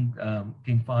the King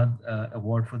Fahd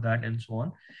Award for that, and so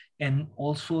on. And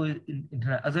also in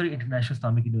other international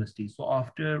Islamic universities. So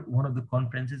after one of the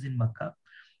conferences in Makkah,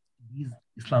 these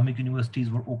Islamic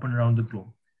universities were open around the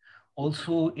globe.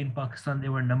 Also in Pakistan,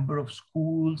 there were a number of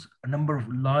schools,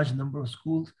 large number of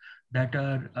schools that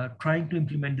are trying to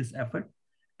implement this effort.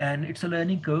 And it's a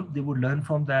learning curve. They would learn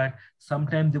from that.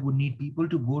 Sometimes they would need people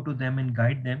to go to them and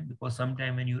guide them, because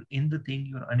sometimes when you're in the thing,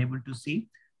 you're unable to see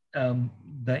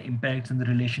the impacts and the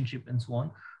relationship and so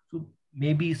on. So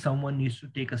maybe someone needs to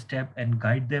take a step and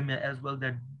guide them as well,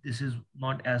 that this is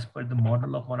not as per the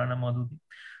model of Maulana Maududi.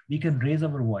 We can raise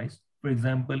our voice. For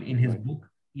example, in his book,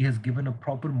 he has given a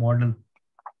proper model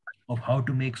of how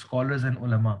to make scholars and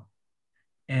ulama.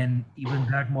 And even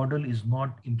that model is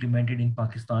not implemented in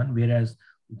Pakistan, whereas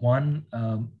one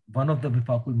of the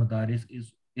Wifaqul Madaris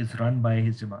is run by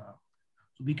his Jama'ah.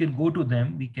 So we can go to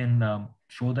them, we can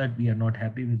show that we are not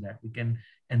happy with that.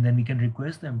 And then we can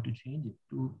request them to change it,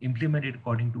 to implement it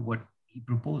according to what he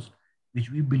proposed, which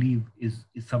we believe is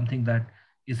something that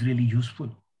is really useful,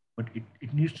 but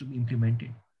it needs to be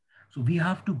implemented. So we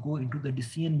have to go into the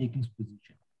decision-making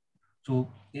position. So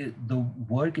the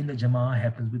work in the Jama'ah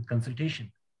happens with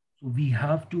consultation. So we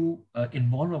have to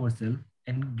involve ourselves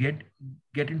and get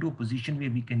into a position where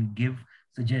we can give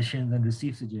suggestions and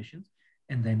receive suggestions,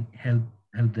 and then help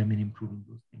them in improving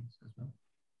those things as well.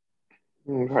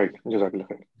 Right. Jazakallah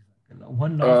khair.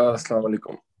 One last. Assalamu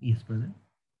alaikum. Yes, brother.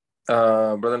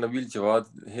 Brother Nabeel, Jawad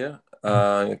here.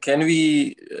 Can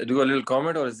we do a little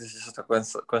comment, or is this just a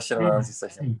question and answer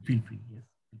session? Feel free, yes.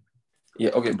 Yeah,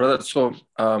 okay, brother. So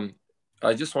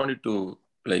I just wanted to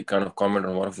kind of comment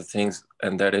on one of the things,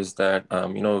 and that is that,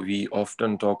 we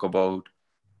often talk about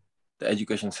the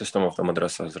education system of the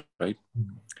madrasas, right?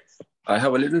 Mm-hmm. I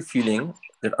have a little feeling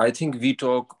that I think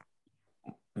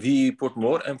we put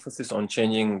more emphasis on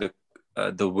changing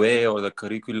the way or the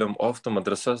curriculum of the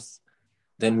madrasas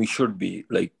than we should be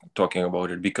talking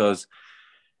about it. Because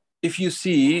if you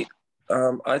see,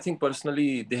 I think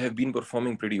personally they have been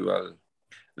performing pretty well.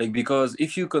 Because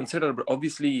if you consider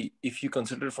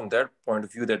from that point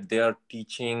of view that they are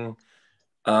teaching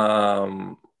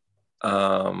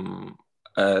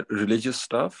religious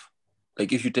stuff,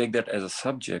 if you take that as a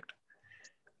subject,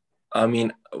 I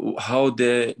mean, how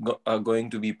they are going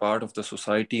to be part of the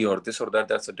society or this or that,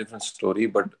 that's a different story.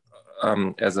 But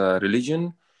as a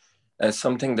religion, as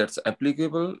something that's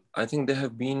applicable, I think they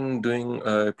have been doing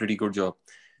a pretty good job.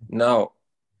 Now,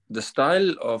 the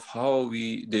style of how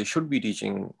they should be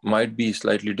teaching might be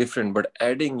slightly different, but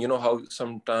adding, how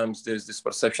sometimes there's this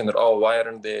perception that, why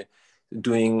aren't they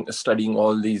studying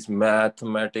all these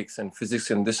mathematics and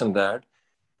physics and this and that?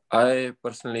 I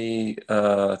personally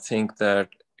think that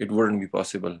it wouldn't be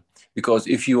possible, because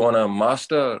if you want to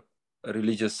master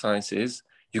religious sciences,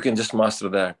 you can just master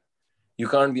that. You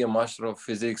can't be a master of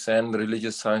physics and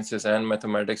religious sciences and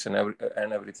mathematics and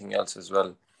everything else as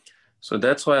well. So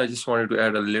that's why I just wanted to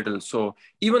add a little. So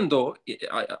even though,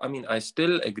 I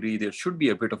still agree there should be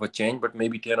a bit of a change, but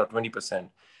maybe 10 or 20%.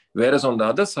 Whereas on the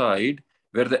other side,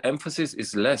 where the emphasis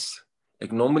is less,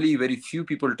 normally very few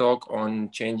people talk on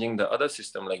changing the other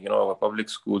system, our public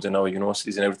schools and our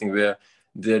universities and everything, where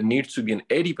there needs to be an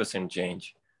 80%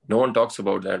 change. No one talks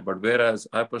about that. But whereas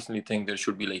I personally think there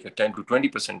should be a 10 to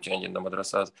 20% change in the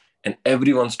madrasas, and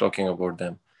everyone's talking about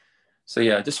them. So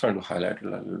yeah, I just wanted to highlight it a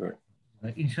little bit.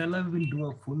 Inshallah, we will do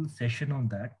a full session on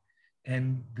that.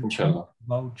 And the thing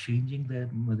about changing the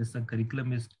madrasa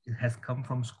curriculum has come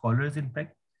from scholars, in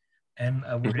fact. And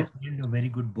I would recommend a very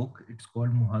good book. It's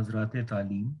called Muhazrat-e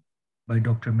Taleem by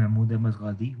Dr. Mahmood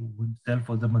Ghadi, who himself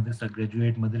was a madrasa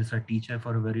graduate, madrasa teacher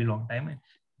for a very long time.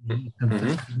 And he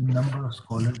consulted a number of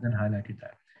scholars and highlighted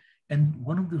that. And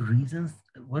one of the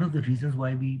reasons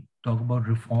why we talk about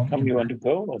reform. You want to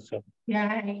go also? Yeah,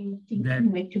 I think I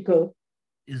need to go.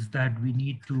 Is that we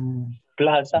need to.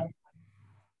 Plaza.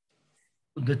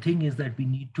 The thing is that we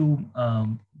need to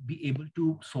be able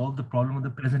to solve the problem of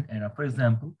the present era. For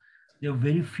example, there are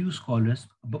very few scholars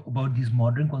about these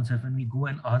modern concepts. When we go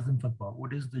and ask them fatwa,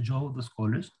 what is the job of the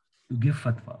scholars? To give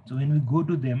fatwa. So when we go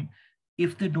to them,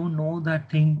 if they don't know that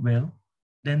thing well,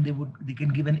 then they can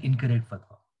give an incorrect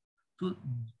fatwa.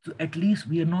 So at least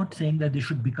we are not saying that they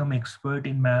should become expert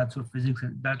in maths or physics.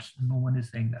 That's no one is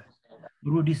saying that.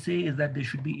 But what we say is that they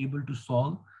should be able to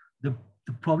solve the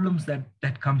problems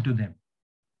that come to them.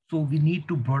 So we need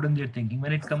to broaden their thinking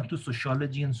when it comes to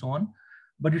sociology and so on.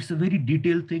 But it's a very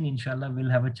detailed thing. Inshallah,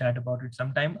 we'll have a chat about it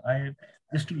sometime.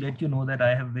 Just to let you know that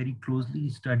I have very closely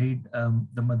studied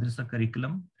the madrasa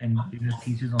curriculum and did a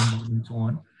thesis on that and so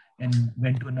on, and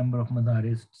went to a number of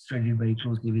madaris, studied very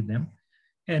closely with them.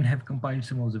 and have compiled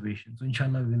some observations. So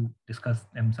inshallah, we'll discuss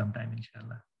them sometime,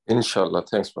 inshallah. Inshallah.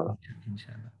 Thanks, brother.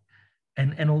 Inshallah.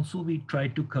 And also we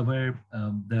tried to cover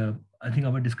I think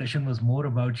our discussion was more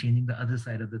about changing the other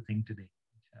side of the thing today.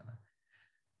 Inshallah.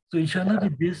 So inshallah,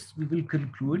 with this, we will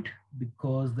conclude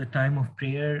because the time of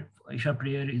prayer, Isha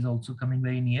prayer, is also coming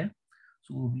very near.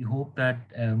 So we hope that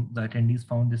the attendees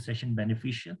found this session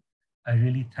beneficial. I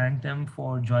really thank them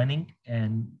for joining,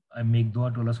 and I make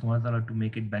dua to Allah subhanahu wa ta'ala to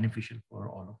make it beneficial for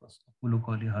all of us.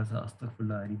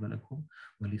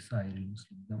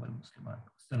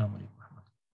 Assalamu alaikum.